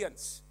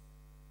brilliance,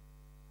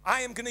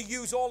 I am going to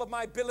use all of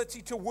my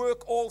ability to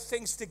work all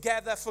things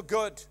together for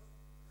good.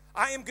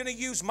 I am going to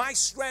use my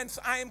strength.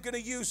 I am going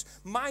to use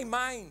my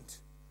mind.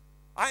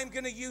 I am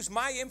going to use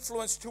my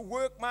influence to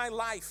work my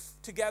life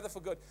together for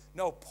good.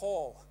 No,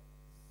 Paul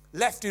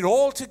left it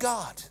all to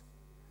God.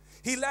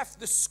 He left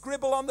the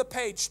scribble on the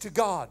page to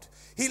God.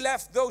 He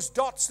left those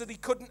dots that he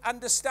couldn't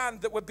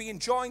understand that were being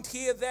joined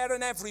here, there,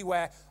 and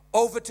everywhere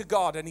over to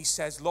God. And he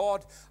says,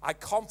 Lord, I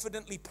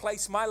confidently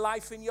place my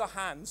life in your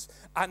hands.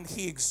 And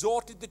he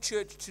exhorted the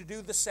church to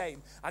do the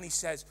same. And he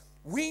says,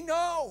 we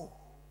know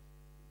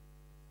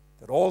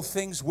that all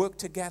things work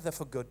together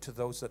for good to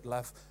those that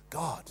love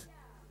God.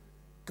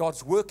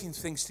 God's working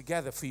things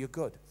together for your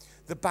good.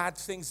 The bad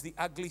things, the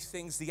ugly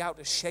things, the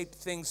out-of-shape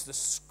things, the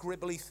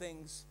scribbly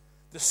things,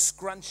 the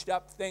scrunched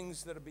up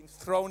things that have been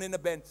thrown in a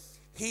bin.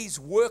 He's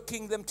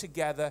working them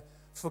together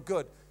for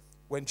good.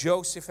 When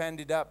Joseph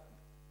ended up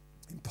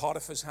in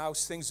Potiphar's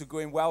house, things were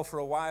going well for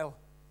a while.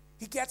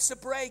 He gets a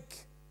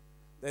break.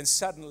 Then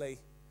suddenly,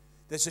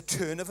 there's a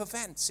turn of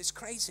events. It's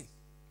crazy.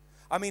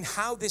 I mean,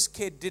 how this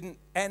kid didn't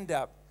end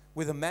up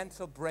with a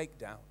mental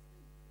breakdown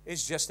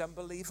is just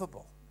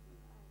unbelievable.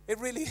 It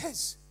really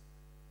is.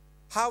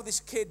 How this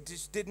kid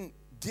just didn't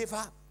give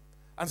up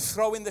and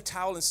throw in the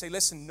towel and say,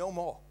 listen, no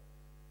more.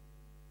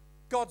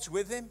 God's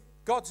with him.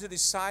 God's at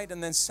his side.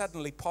 And then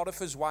suddenly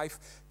Potiphar's wife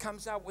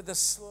comes out with a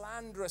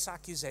slanderous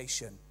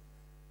accusation.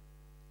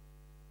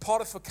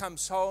 Potiphar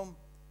comes home,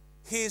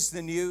 hears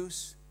the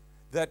news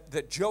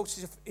that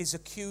Joseph is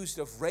accused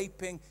of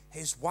raping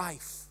his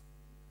wife.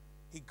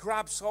 He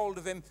grabs hold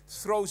of him,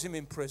 throws him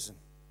in prison.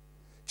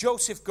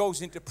 Joseph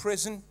goes into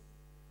prison,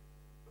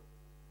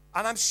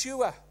 and I'm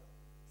sure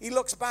he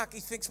looks back, he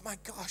thinks, my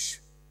gosh,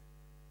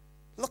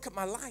 look at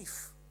my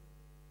life.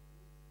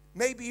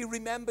 Maybe he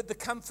remembered the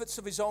comforts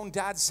of his own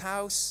dad's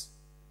house.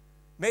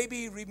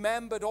 Maybe he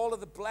remembered all of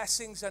the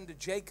blessings under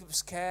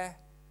Jacob's care.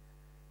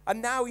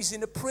 And now he's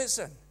in a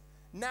prison.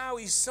 Now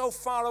he's so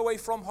far away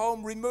from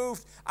home,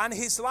 removed, and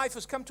his life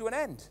has come to an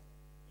end.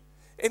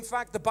 In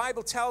fact, the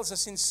Bible tells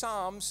us in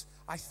Psalms,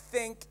 I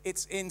think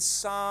it's in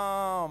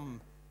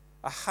Psalm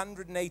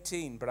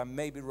 118, but I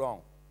may be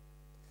wrong.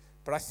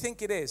 But I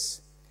think it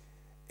is.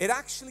 It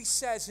actually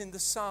says in the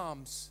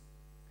Psalms,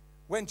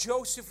 when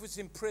Joseph was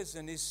in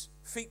prison, his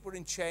feet were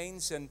in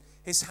chains and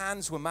his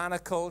hands were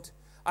manacled.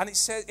 And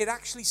it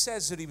actually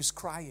says that he was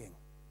crying.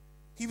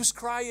 He was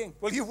crying.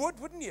 Well, you would,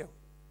 wouldn't you?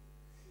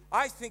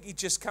 I think he'd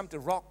just come to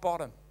rock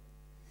bottom.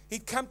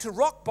 He'd come to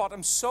rock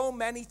bottom so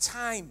many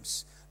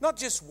times. Not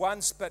just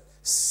once, but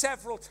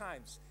several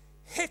times.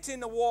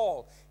 Hitting the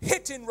wall,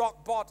 hitting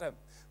rock bottom.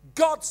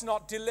 God's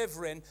not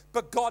delivering,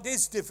 but God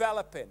is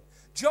developing.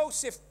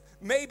 Joseph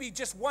maybe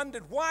just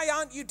wondered, why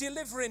aren't you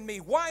delivering me?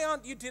 Why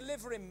aren't you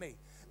delivering me?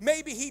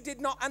 Maybe he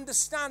did not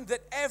understand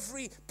that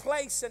every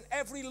place and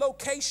every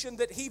location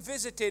that he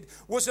visited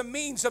was a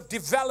means of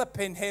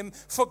developing him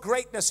for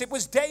greatness. It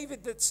was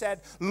David that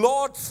said,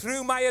 Lord,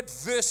 through my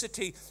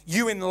adversity,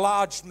 you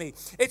enlarged me.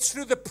 It's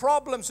through the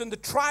problems and the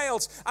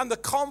trials and the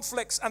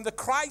conflicts and the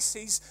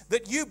crises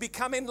that you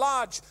become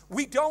enlarged.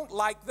 We don't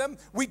like them.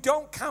 We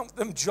don't count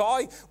them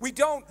joy. We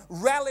don't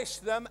relish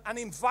them and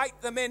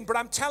invite them in. But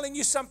I'm telling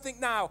you something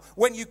now.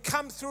 When you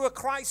come through a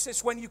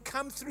crisis, when you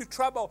come through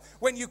trouble,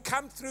 when you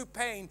come through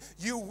pain,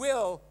 you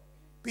will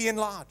be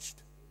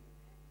enlarged.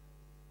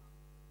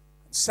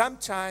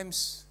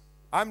 Sometimes,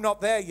 I'm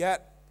not there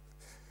yet,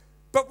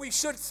 but we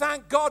should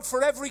thank God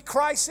for every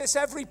crisis,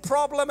 every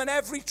problem, and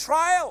every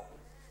trial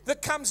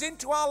that comes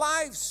into our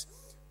lives.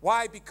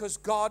 Why? Because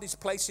God is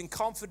placing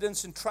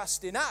confidence and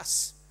trust in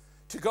us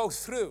to go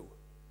through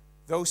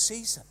those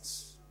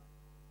seasons.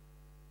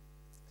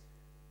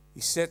 He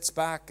sits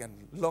back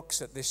and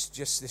looks at this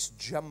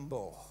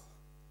jumble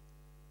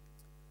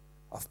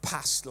of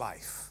past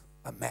life.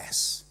 A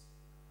mess.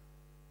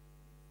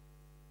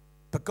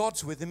 But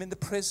God's with him in the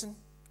prison.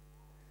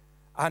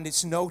 And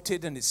it's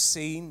noted and it's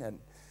seen. And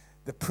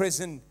the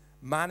prison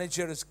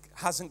manager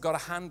hasn't got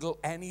to handle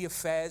any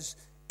affairs.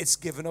 It's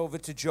given over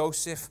to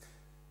Joseph.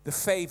 The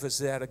favor's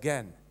there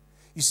again.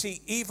 You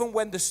see, even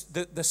when the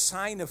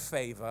sign of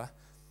favor,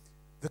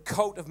 the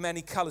coat of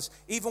many colors,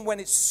 even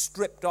when it's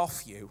stripped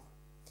off you,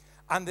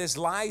 and there's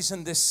lies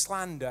and there's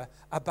slander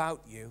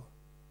about you,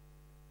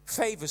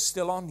 favor's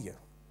still on you.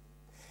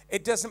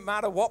 It doesn't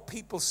matter what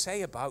people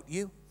say about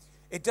you.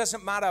 It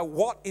doesn't matter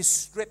what is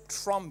stripped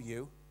from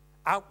you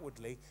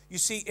outwardly. You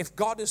see, if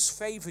God has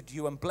favored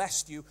you and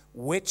blessed you,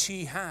 which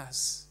he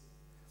has,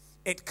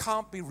 it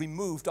can't be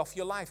removed off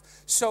your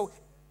life. So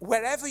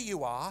wherever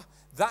you are,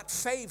 that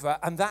favor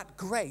and that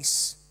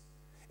grace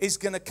is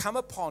going to come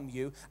upon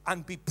you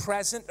and be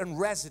present and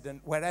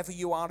resident wherever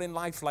you are in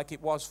life, like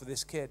it was for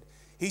this kid.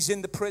 He's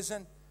in the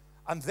prison,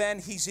 and then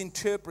he's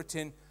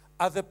interpreting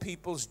other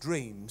people's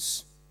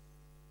dreams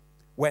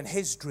when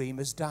his dream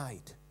has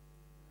died,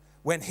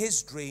 when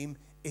his dream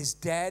is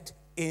dead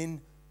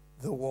in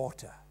the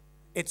water.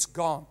 It's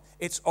gone.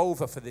 It's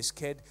over for this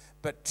kid.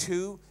 But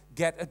to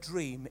get a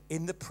dream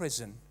in the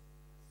prison,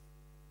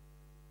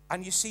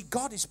 and you see,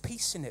 God is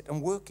piecing it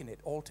and working it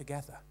all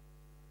together.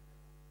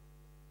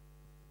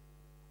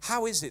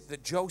 How is it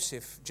that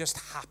Joseph just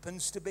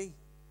happens to be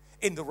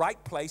in the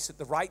right place at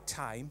the right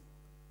time,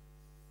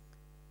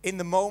 in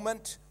the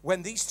moment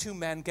when these two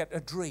men get a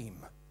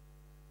dream?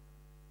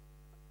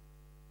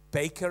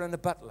 Baker and a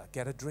butler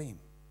get a dream.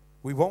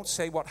 We won't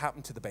say what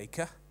happened to the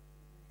baker.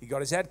 He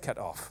got his head cut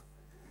off.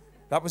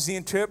 That was the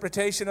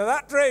interpretation of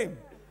that dream.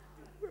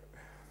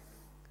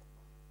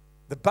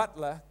 The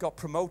butler got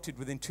promoted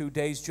within 2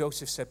 days.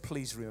 Joseph said,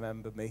 please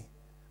remember me.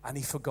 And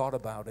he forgot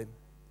about him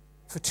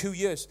for 2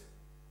 years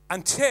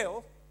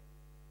until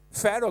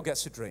Pharaoh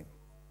gets a dream.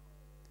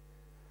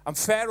 And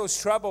Pharaoh's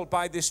troubled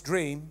by this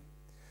dream.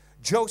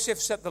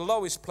 Joseph's at the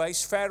lowest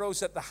place.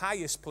 Pharaoh's at the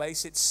highest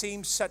place. It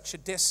seems such a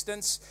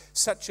distance,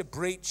 such a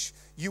breach.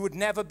 You would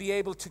never be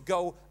able to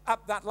go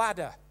up that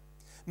ladder.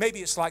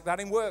 Maybe it's like that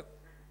in work.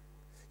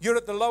 You're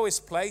at the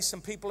lowest place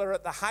and people are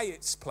at the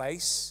highest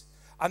place,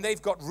 and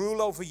they've got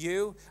rule over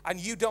you, and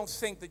you don't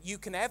think that you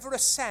can ever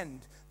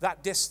ascend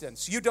that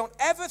distance. You don't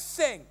ever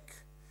think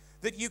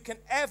that you can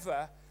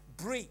ever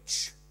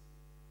breach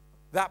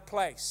that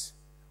place.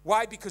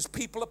 Why? Because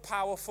people are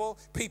powerful,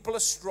 people are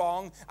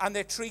strong, and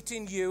they're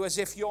treating you as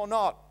if you're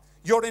not.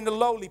 You're in a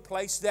lowly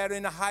place, they're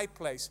in a high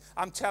place.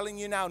 I'm telling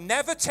you now,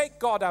 never take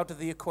God out of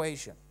the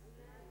equation.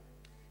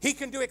 He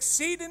can do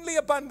exceedingly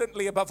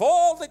abundantly above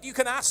all that you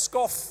can ask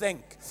or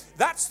think.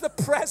 That's the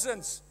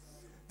presence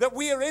that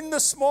we are in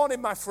this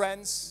morning, my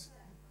friends.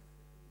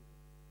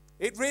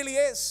 It really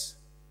is.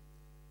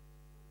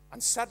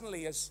 And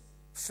suddenly, as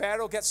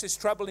Pharaoh gets his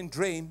troubling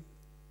dream,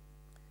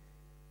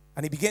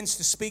 and he begins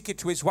to speak it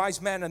to his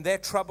wise men, and they're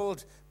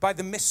troubled by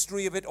the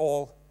mystery of it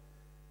all,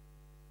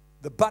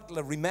 the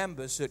butler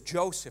remembers that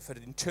Joseph had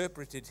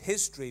interpreted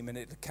his dream and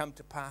it had come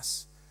to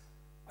pass.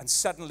 And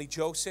suddenly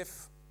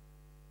Joseph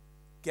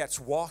gets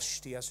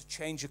washed. He has a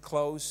change of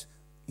clothes.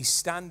 He's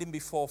standing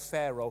before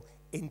Pharaoh,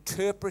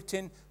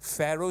 interpreting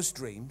Pharaoh's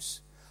dreams.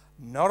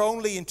 Not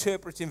only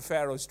interpreting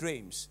Pharaoh's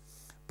dreams,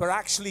 but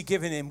actually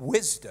giving him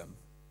wisdom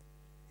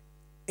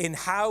in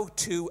how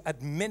to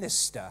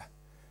administer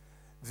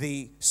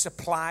the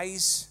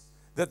supplies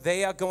that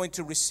they are going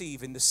to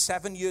receive in the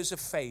 7 years of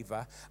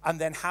favor, and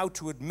then how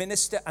to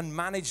administer and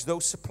manage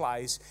those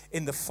supplies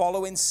in the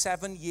following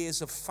 7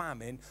 years of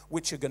famine,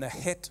 which are going to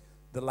hit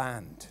the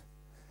land.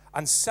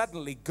 And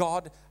suddenly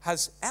God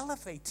has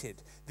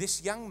elevated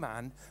this young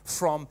man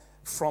from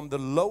the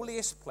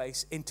lowliest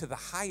place into the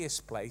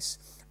highest place,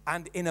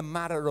 and in a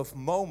matter of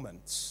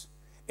moments,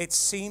 it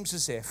seems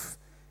as if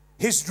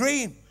his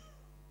dream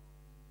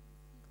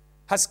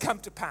has come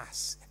to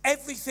pass.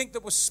 Everything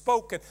that was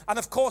spoken, and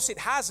of course it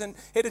hasn't,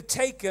 it had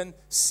taken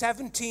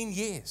 17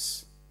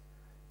 years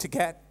to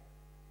get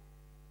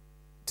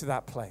to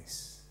that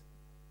place.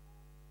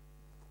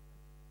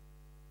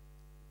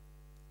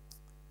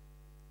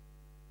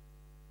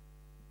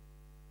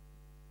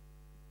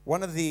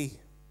 One of the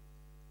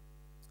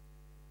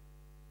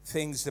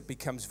things that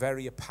becomes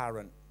very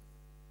apparent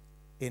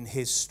in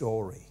his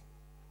story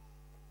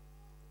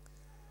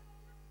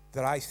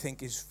that I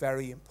think is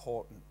very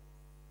important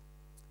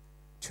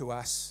to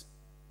us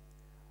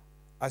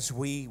as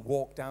we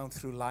walk down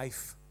through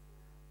life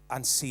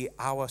and see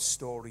our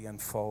story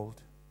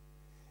unfold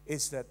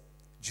is that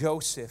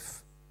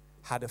Joseph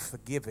had a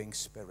forgiving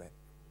spirit.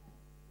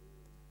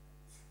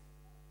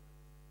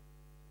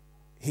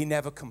 He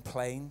never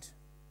complained.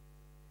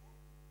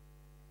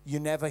 You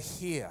never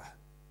hear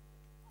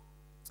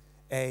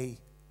a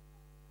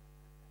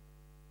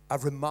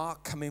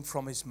remark coming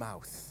from his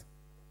mouth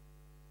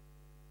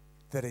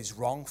that is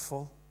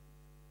wrongful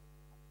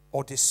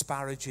or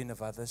disparaging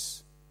of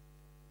others.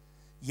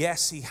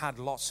 Yes, he had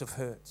lots of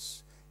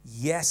hurts.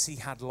 Yes, he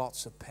had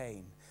lots of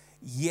pain.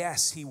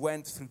 Yes, he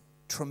went through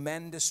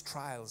tremendous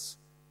trials,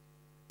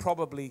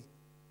 probably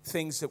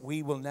things that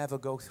we will never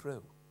go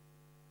through.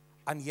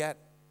 And yet,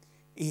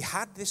 he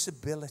had this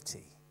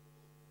ability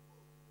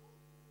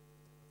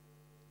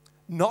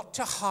not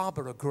to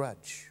harbor a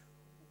grudge.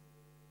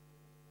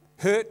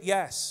 Hurt,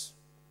 yes.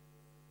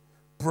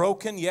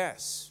 Broken,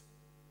 yes.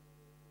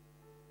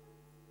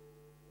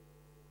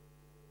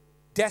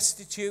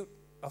 Destitute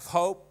of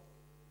hope,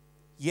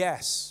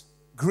 yes.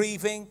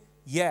 Grieving,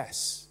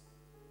 yes.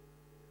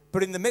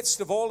 But in the midst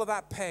of all of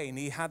that pain,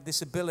 he had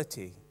this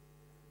ability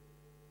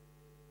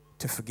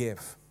to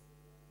forgive.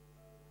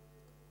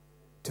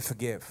 To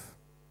forgive.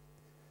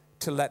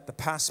 To let the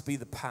past be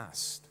the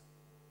past.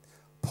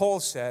 Paul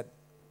said,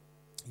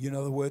 you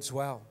know the words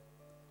well,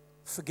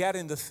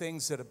 forgetting the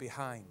things that are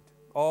behind.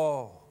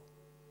 Oh,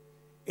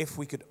 if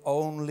we could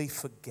only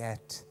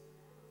forget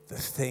the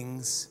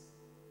things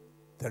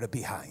that are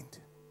behind.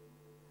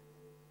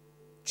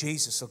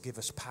 Jesus will give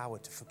us power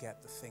to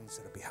forget the things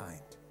that are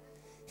behind.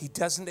 He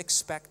doesn't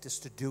expect us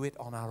to do it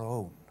on our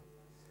own.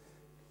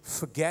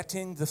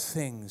 Forgetting the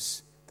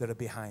things that are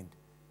behind.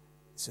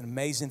 It's an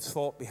amazing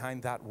thought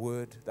behind that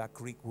word, that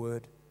Greek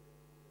word,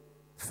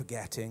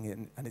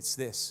 forgetting, and it's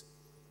this: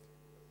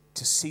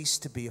 to cease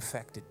to be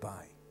affected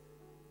by.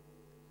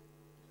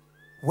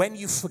 When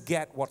you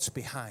forget what's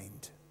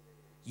behind,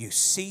 you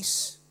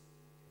cease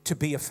to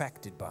be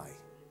affected by.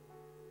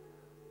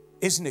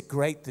 Isn't it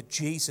great that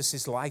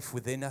Jesus' life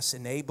within us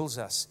enables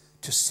us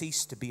to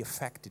cease to be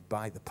affected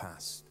by the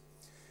past?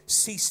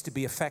 Cease to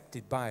be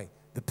affected by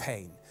the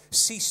pain.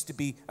 Cease to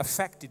be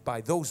affected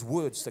by those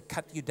words that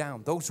cut you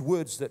down, those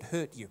words that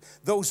hurt you,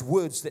 those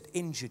words that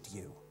injured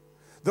you.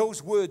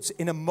 Those words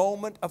in a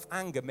moment of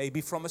anger,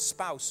 maybe from a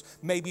spouse,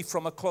 maybe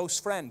from a close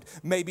friend,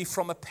 maybe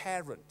from a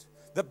parent,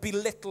 that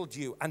belittled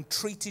you and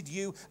treated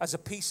you as a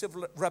piece of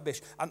rubbish.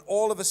 And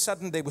all of a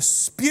sudden they were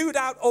spewed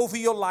out over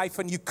your life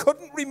and you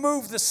couldn't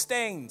remove the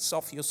stains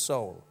off your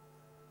soul.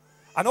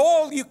 And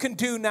all you can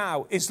do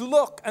now is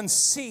look and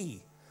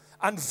see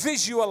and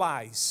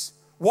visualize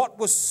what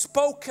was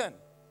spoken.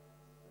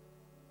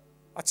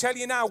 I tell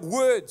you now,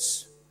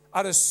 words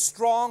are as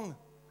strong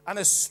and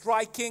as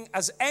striking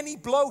as any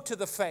blow to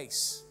the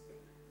face,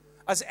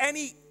 as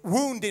any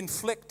wound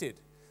inflicted.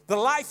 The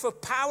life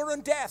of power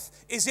and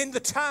death is in the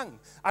tongue.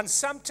 And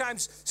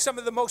sometimes some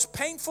of the most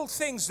painful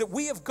things that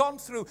we have gone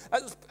through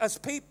as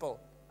people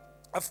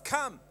have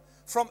come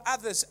from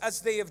others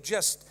as they have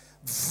just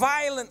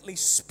violently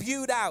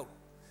spewed out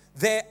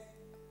their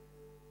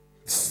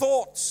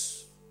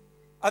thoughts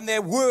and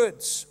their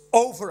words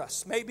over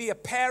us. Maybe a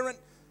parent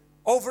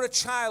over a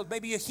child.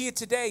 Maybe you're here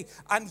today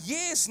and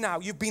years now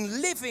you've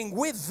been living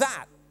with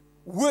that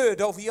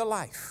word over your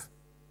life.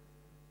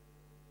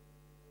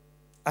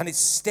 And it's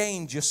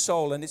stained your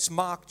soul and it's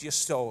marked your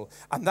soul.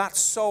 And that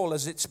soul,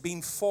 as it's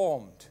been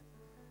formed,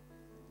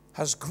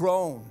 has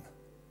grown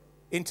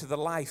into the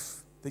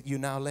life that you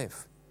now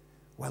live.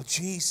 Well,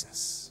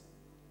 Jesus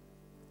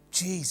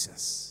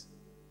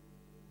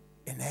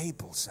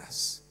enables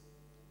us.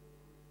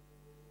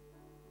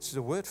 This is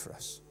a word for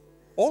us.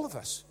 All of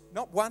us,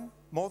 not one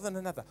more than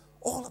another.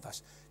 All of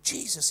us.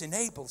 Jesus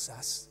enables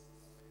us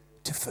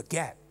to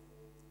forget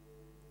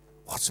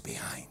what's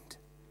behind.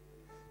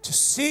 To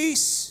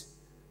cease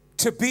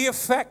to be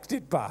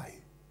affected by,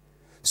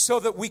 so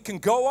that we can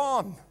go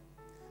on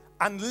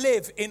and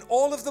live in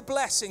all of the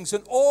blessings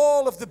and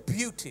all of the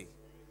beauty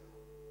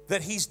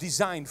that he's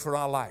designed for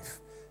our life.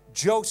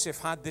 Joseph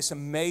had this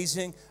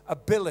amazing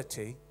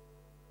ability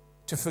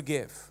to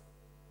forgive.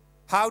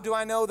 How do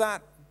I know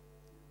that?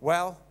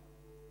 Well,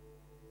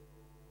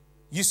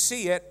 you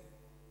see it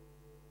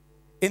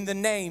in the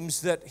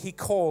names that he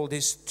called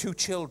his two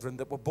children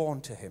that were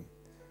born to him.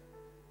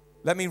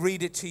 Let me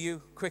read it to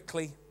you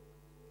quickly.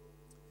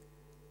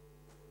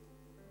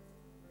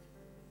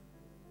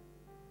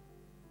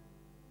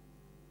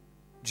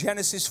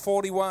 Genesis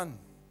 41,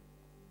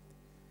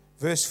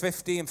 verse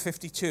 50 and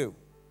 52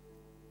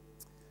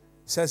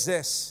 says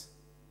this: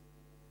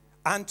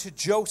 and to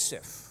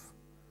Joseph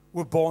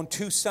were born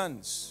two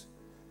sons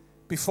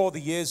before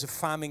the years of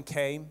famine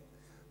came,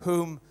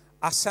 whom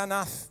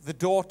Asenath, the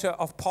daughter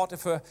of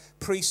Potiphar,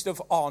 priest of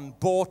On,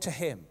 bore to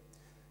him.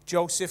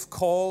 Joseph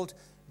called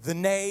the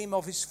name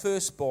of his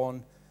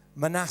firstborn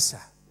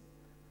Manasseh.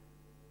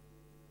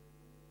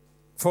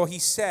 For he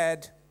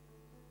said,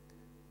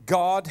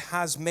 God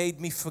has made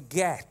me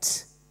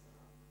forget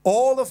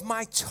all of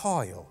my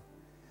toil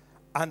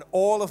and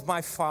all of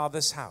my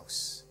father's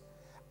house.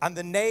 And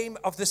the name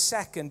of the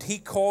second he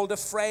called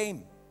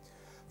Ephraim.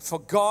 For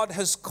God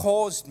has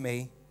caused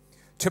me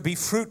to be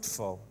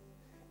fruitful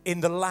in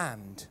the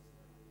land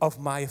of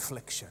my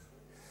affliction.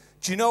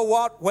 Do you know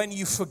what? When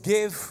you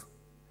forgive,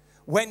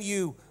 when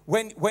you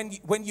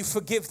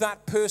forgive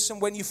that person,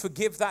 when you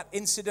forgive that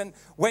incident,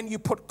 when you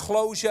put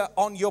closure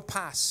on your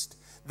past,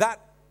 that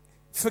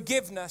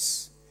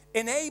forgiveness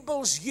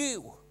enables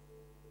you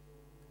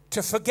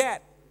to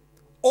forget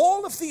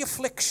all of the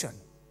affliction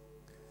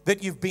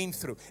that you've been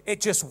through.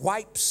 It just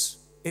wipes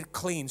it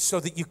clean so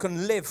that you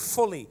can live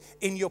fully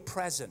in your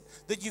present,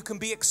 that you can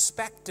be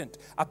expectant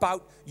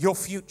about your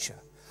future.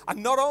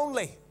 And not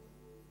only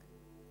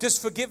does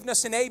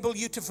forgiveness enable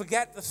you to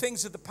forget the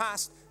things of the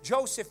past,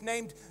 Joseph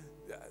named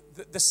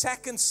the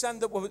second son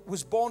that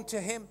was born to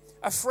him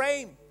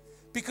Ephraim,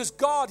 because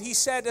God, he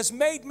said, has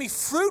made me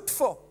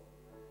fruitful.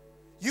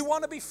 You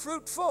want to be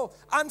fruitful?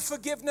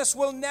 Unforgiveness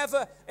will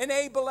never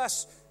enable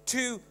us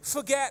to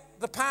forget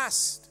the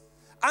past.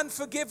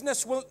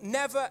 Unforgiveness will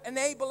never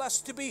enable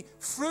us to be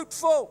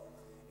fruitful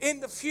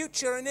in the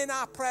future and in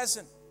our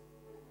present.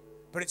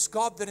 But it's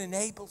God that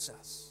enables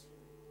us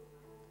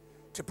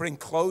to bring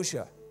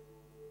closure.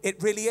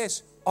 It really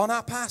is on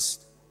our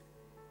past.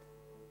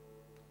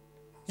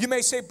 You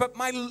may say, but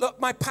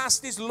my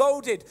past is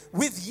loaded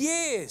with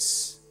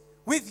years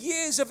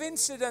of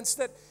incidents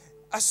that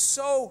are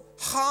so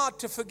hard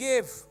to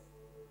forgive.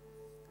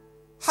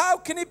 How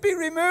can it be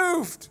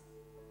removed?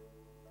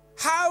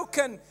 How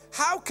can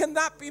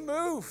that be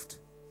moved?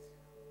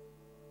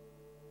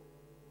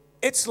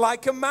 It's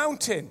like a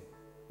mountain.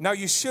 Now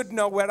you should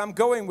know where I'm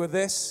going with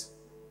this.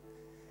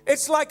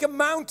 It's like a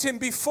mountain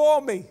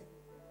before me.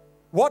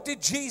 What did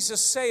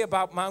Jesus say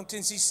about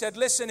mountains? He said,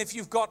 listen, if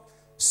you've got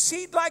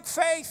seed-like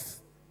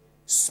faith,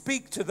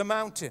 speak to the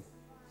mountain.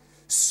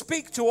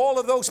 Speak to all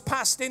of those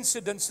past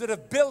incidents that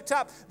have built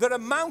up, that are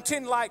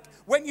mountain-like.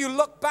 When you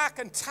look back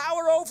and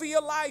tower over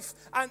your life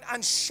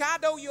and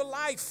shadow your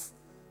life,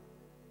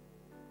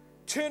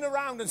 turn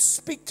around and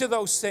speak to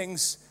those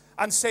things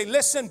and say,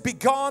 listen, be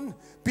gone,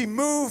 be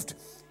moved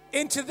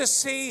into the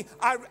sea,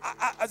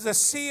 the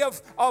sea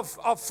of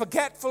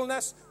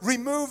forgetfulness.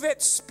 Remove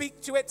it,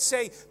 speak to it,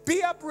 say,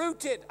 be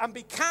uprooted and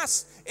be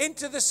cast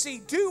into the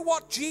sea. Do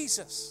what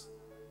Jesus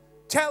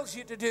tells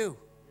you to do.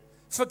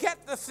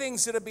 Forget the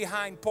things that are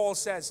behind, Paul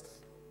says.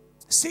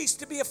 Cease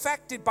to be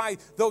affected by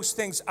those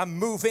things and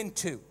move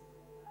into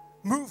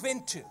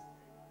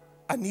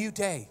a new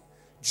day,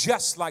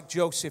 just like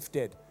Joseph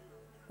did.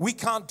 We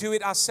can't do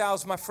it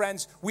ourselves, my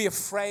friends. We are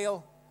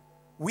frail.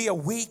 We are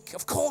weak.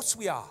 Of course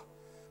we are.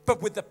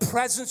 But with the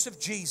presence of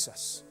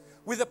Jesus,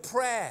 with a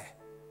prayer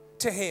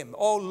to him,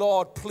 oh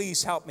Lord,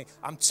 please help me.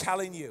 I'm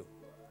telling you,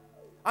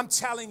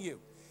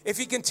 if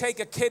he can take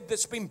a kid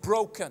that's been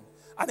broken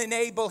and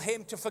enable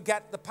him to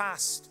forget the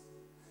past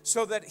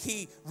so that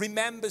he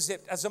remembers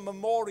it as a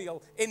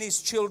memorial in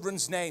his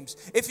children's names.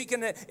 If he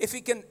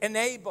can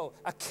enable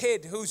a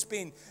kid who's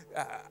been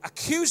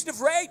accused of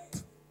rape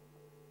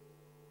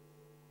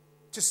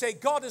to say,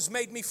 God has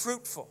made me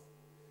fruitful.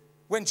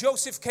 When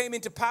Joseph came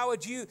into power,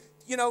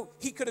 you know,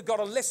 he could have got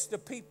a list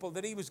of people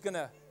that he was going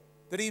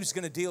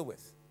to deal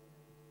with.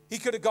 He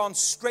could have gone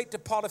straight to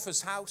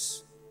Potiphar's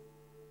house,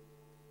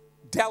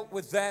 dealt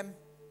with them,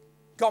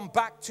 gone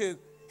back to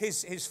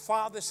his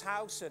father's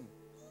house and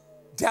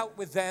dealt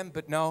with them,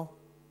 but no.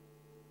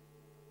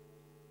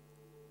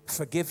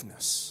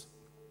 Forgiveness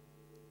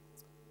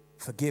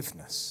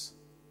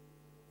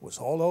was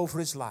all over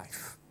his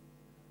life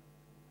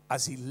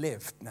as he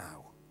lived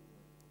now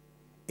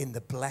in the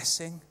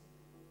blessing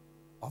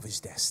of his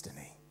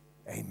destiny.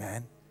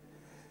 Amen.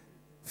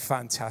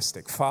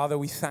 Fantastic. Father,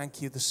 we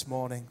thank you this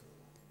morning.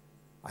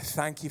 I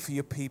thank you for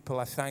your people.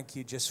 I thank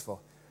you just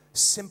for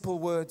simple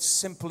words,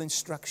 simple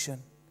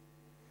instruction.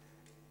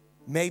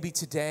 Maybe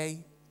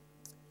today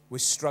we're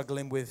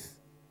struggling with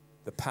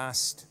the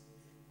past.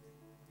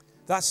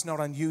 That's not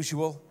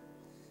unusual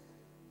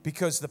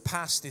because the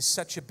past is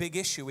such a big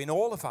issue in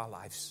all of our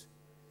lives.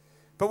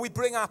 But we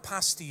bring our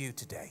past to you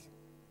today.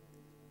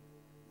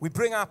 We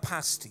bring our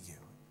past to you.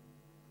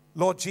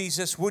 Lord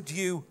Jesus, would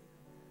you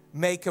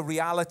make a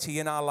reality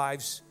in our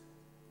lives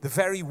the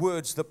very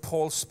words that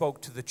Paul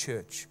spoke to the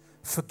church,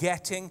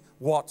 forgetting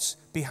what's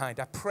behind.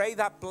 I pray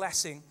that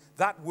blessing,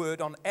 that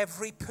word on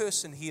every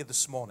person here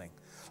this morning.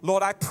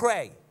 Lord, I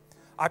pray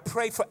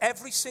for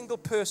every single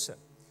person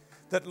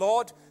that,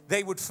 Lord,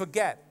 they would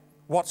forget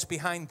what's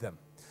behind them.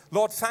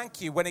 Lord,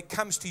 thank you. When it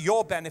comes to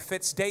your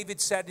benefits,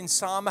 David said in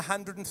Psalm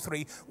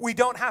 103, we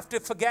don't have to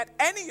forget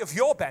any of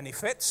your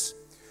benefits.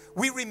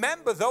 We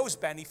remember those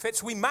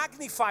benefits. We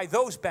magnify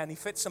those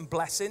benefits and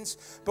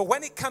blessings. But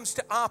when it comes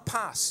to our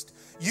past,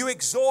 you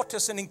exhort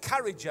us and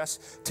encourage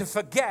us to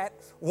forget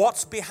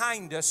what's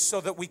behind us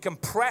so that we can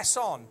press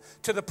on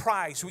to the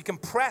prize. We can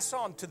press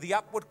on to the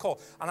upward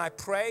call. And I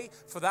pray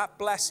for that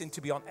blessing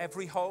to be on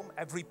every home,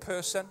 every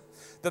person,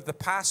 that the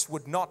past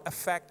would not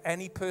affect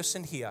any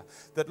person here.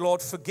 That,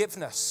 Lord,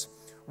 forgiveness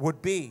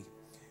would be,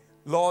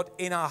 Lord,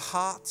 in our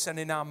hearts and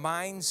in our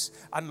minds.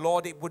 And,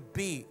 Lord, it would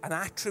be an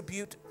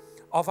attribute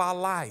of our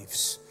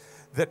lives.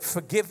 That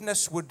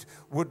forgiveness would,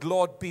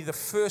 Lord, be the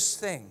first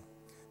thing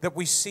that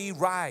we see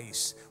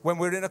rise when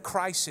we're in a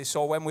crisis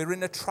or when we're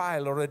in a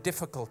trial or a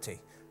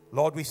difficulty.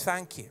 Lord, we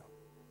thank you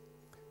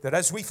that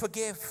as we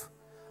forgive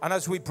and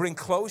as we bring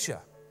closure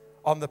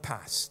on the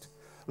past,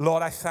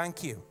 Lord, I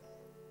thank you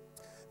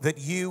that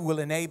you will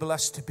enable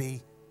us to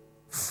be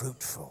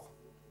fruitful.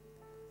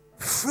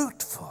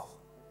 Fruitful.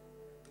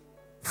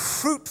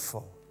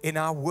 Fruitful in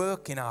our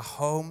work, in our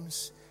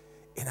homes,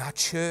 in our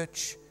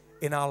church,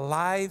 in our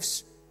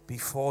lives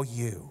before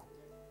you.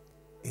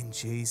 In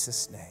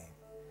Jesus' name.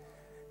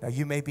 Now,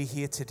 you may be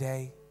here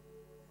today.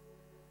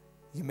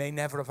 You may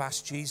never have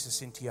asked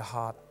Jesus into your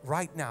heart.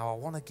 Right now, I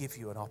want to give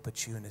you an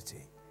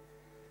opportunity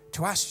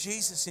to ask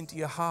Jesus into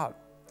your heart.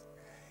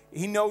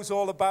 He knows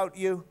all about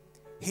you.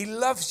 He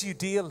loves you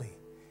dearly.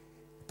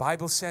 The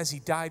Bible says he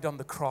died on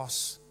the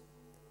cross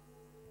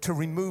to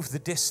remove the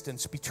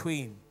distance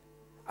between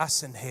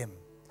us and him.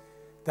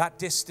 That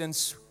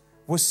distance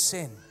was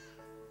sin.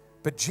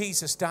 But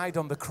Jesus died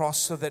on the cross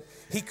so that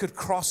he could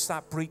cross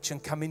that breach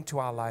and come into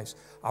our lives.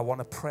 I want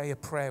to pray a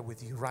prayer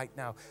with you right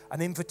now.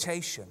 An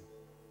invitation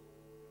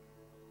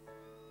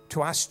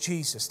to ask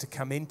Jesus to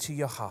come into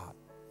your heart.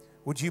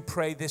 Would you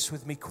pray this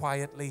with me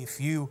quietly? If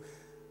you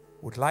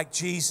would like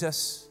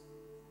Jesus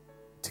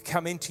to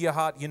come into your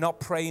heart, you're not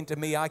praying to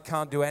me. I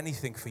can't do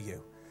anything for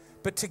you.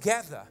 But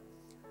together,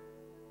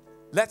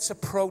 let's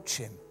approach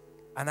him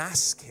and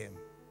ask him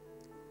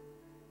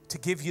to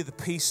give you the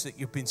peace that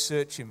you've been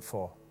searching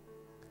for.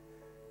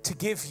 To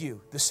give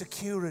you the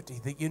security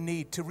that you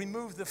need, to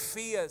remove the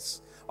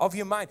fears of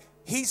your mind.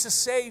 He's a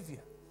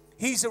savior.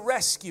 He's a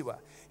rescuer.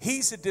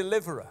 He's a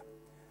deliverer.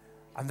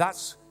 And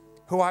that's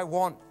who I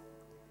want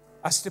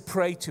us to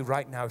pray to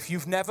right now. If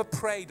you've never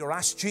prayed or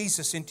asked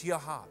Jesus into your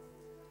heart,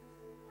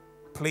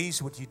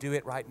 please would you do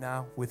it right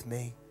now with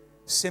me?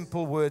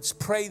 Simple words.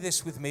 Pray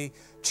this with me.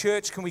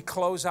 Church, can we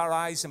close our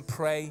eyes and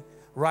pray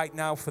right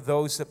now for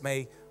those that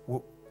may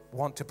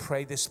want to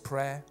pray this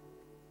prayer?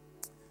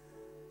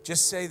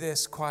 Just say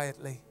this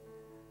quietly.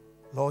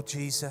 Lord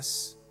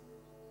Jesus,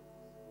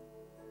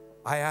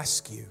 I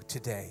ask you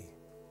today,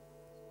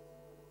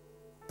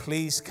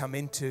 please come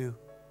into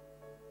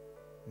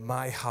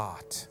my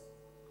heart.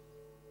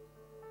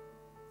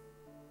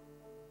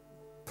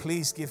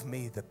 Please give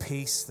me the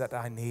peace that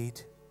I need.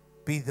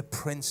 Be the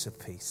Prince of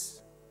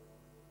Peace.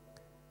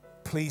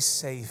 Please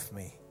save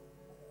me.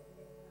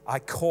 I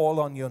call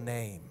on your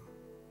name,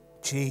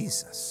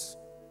 Jesus,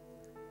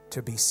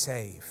 to be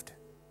saved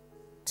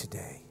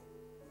today.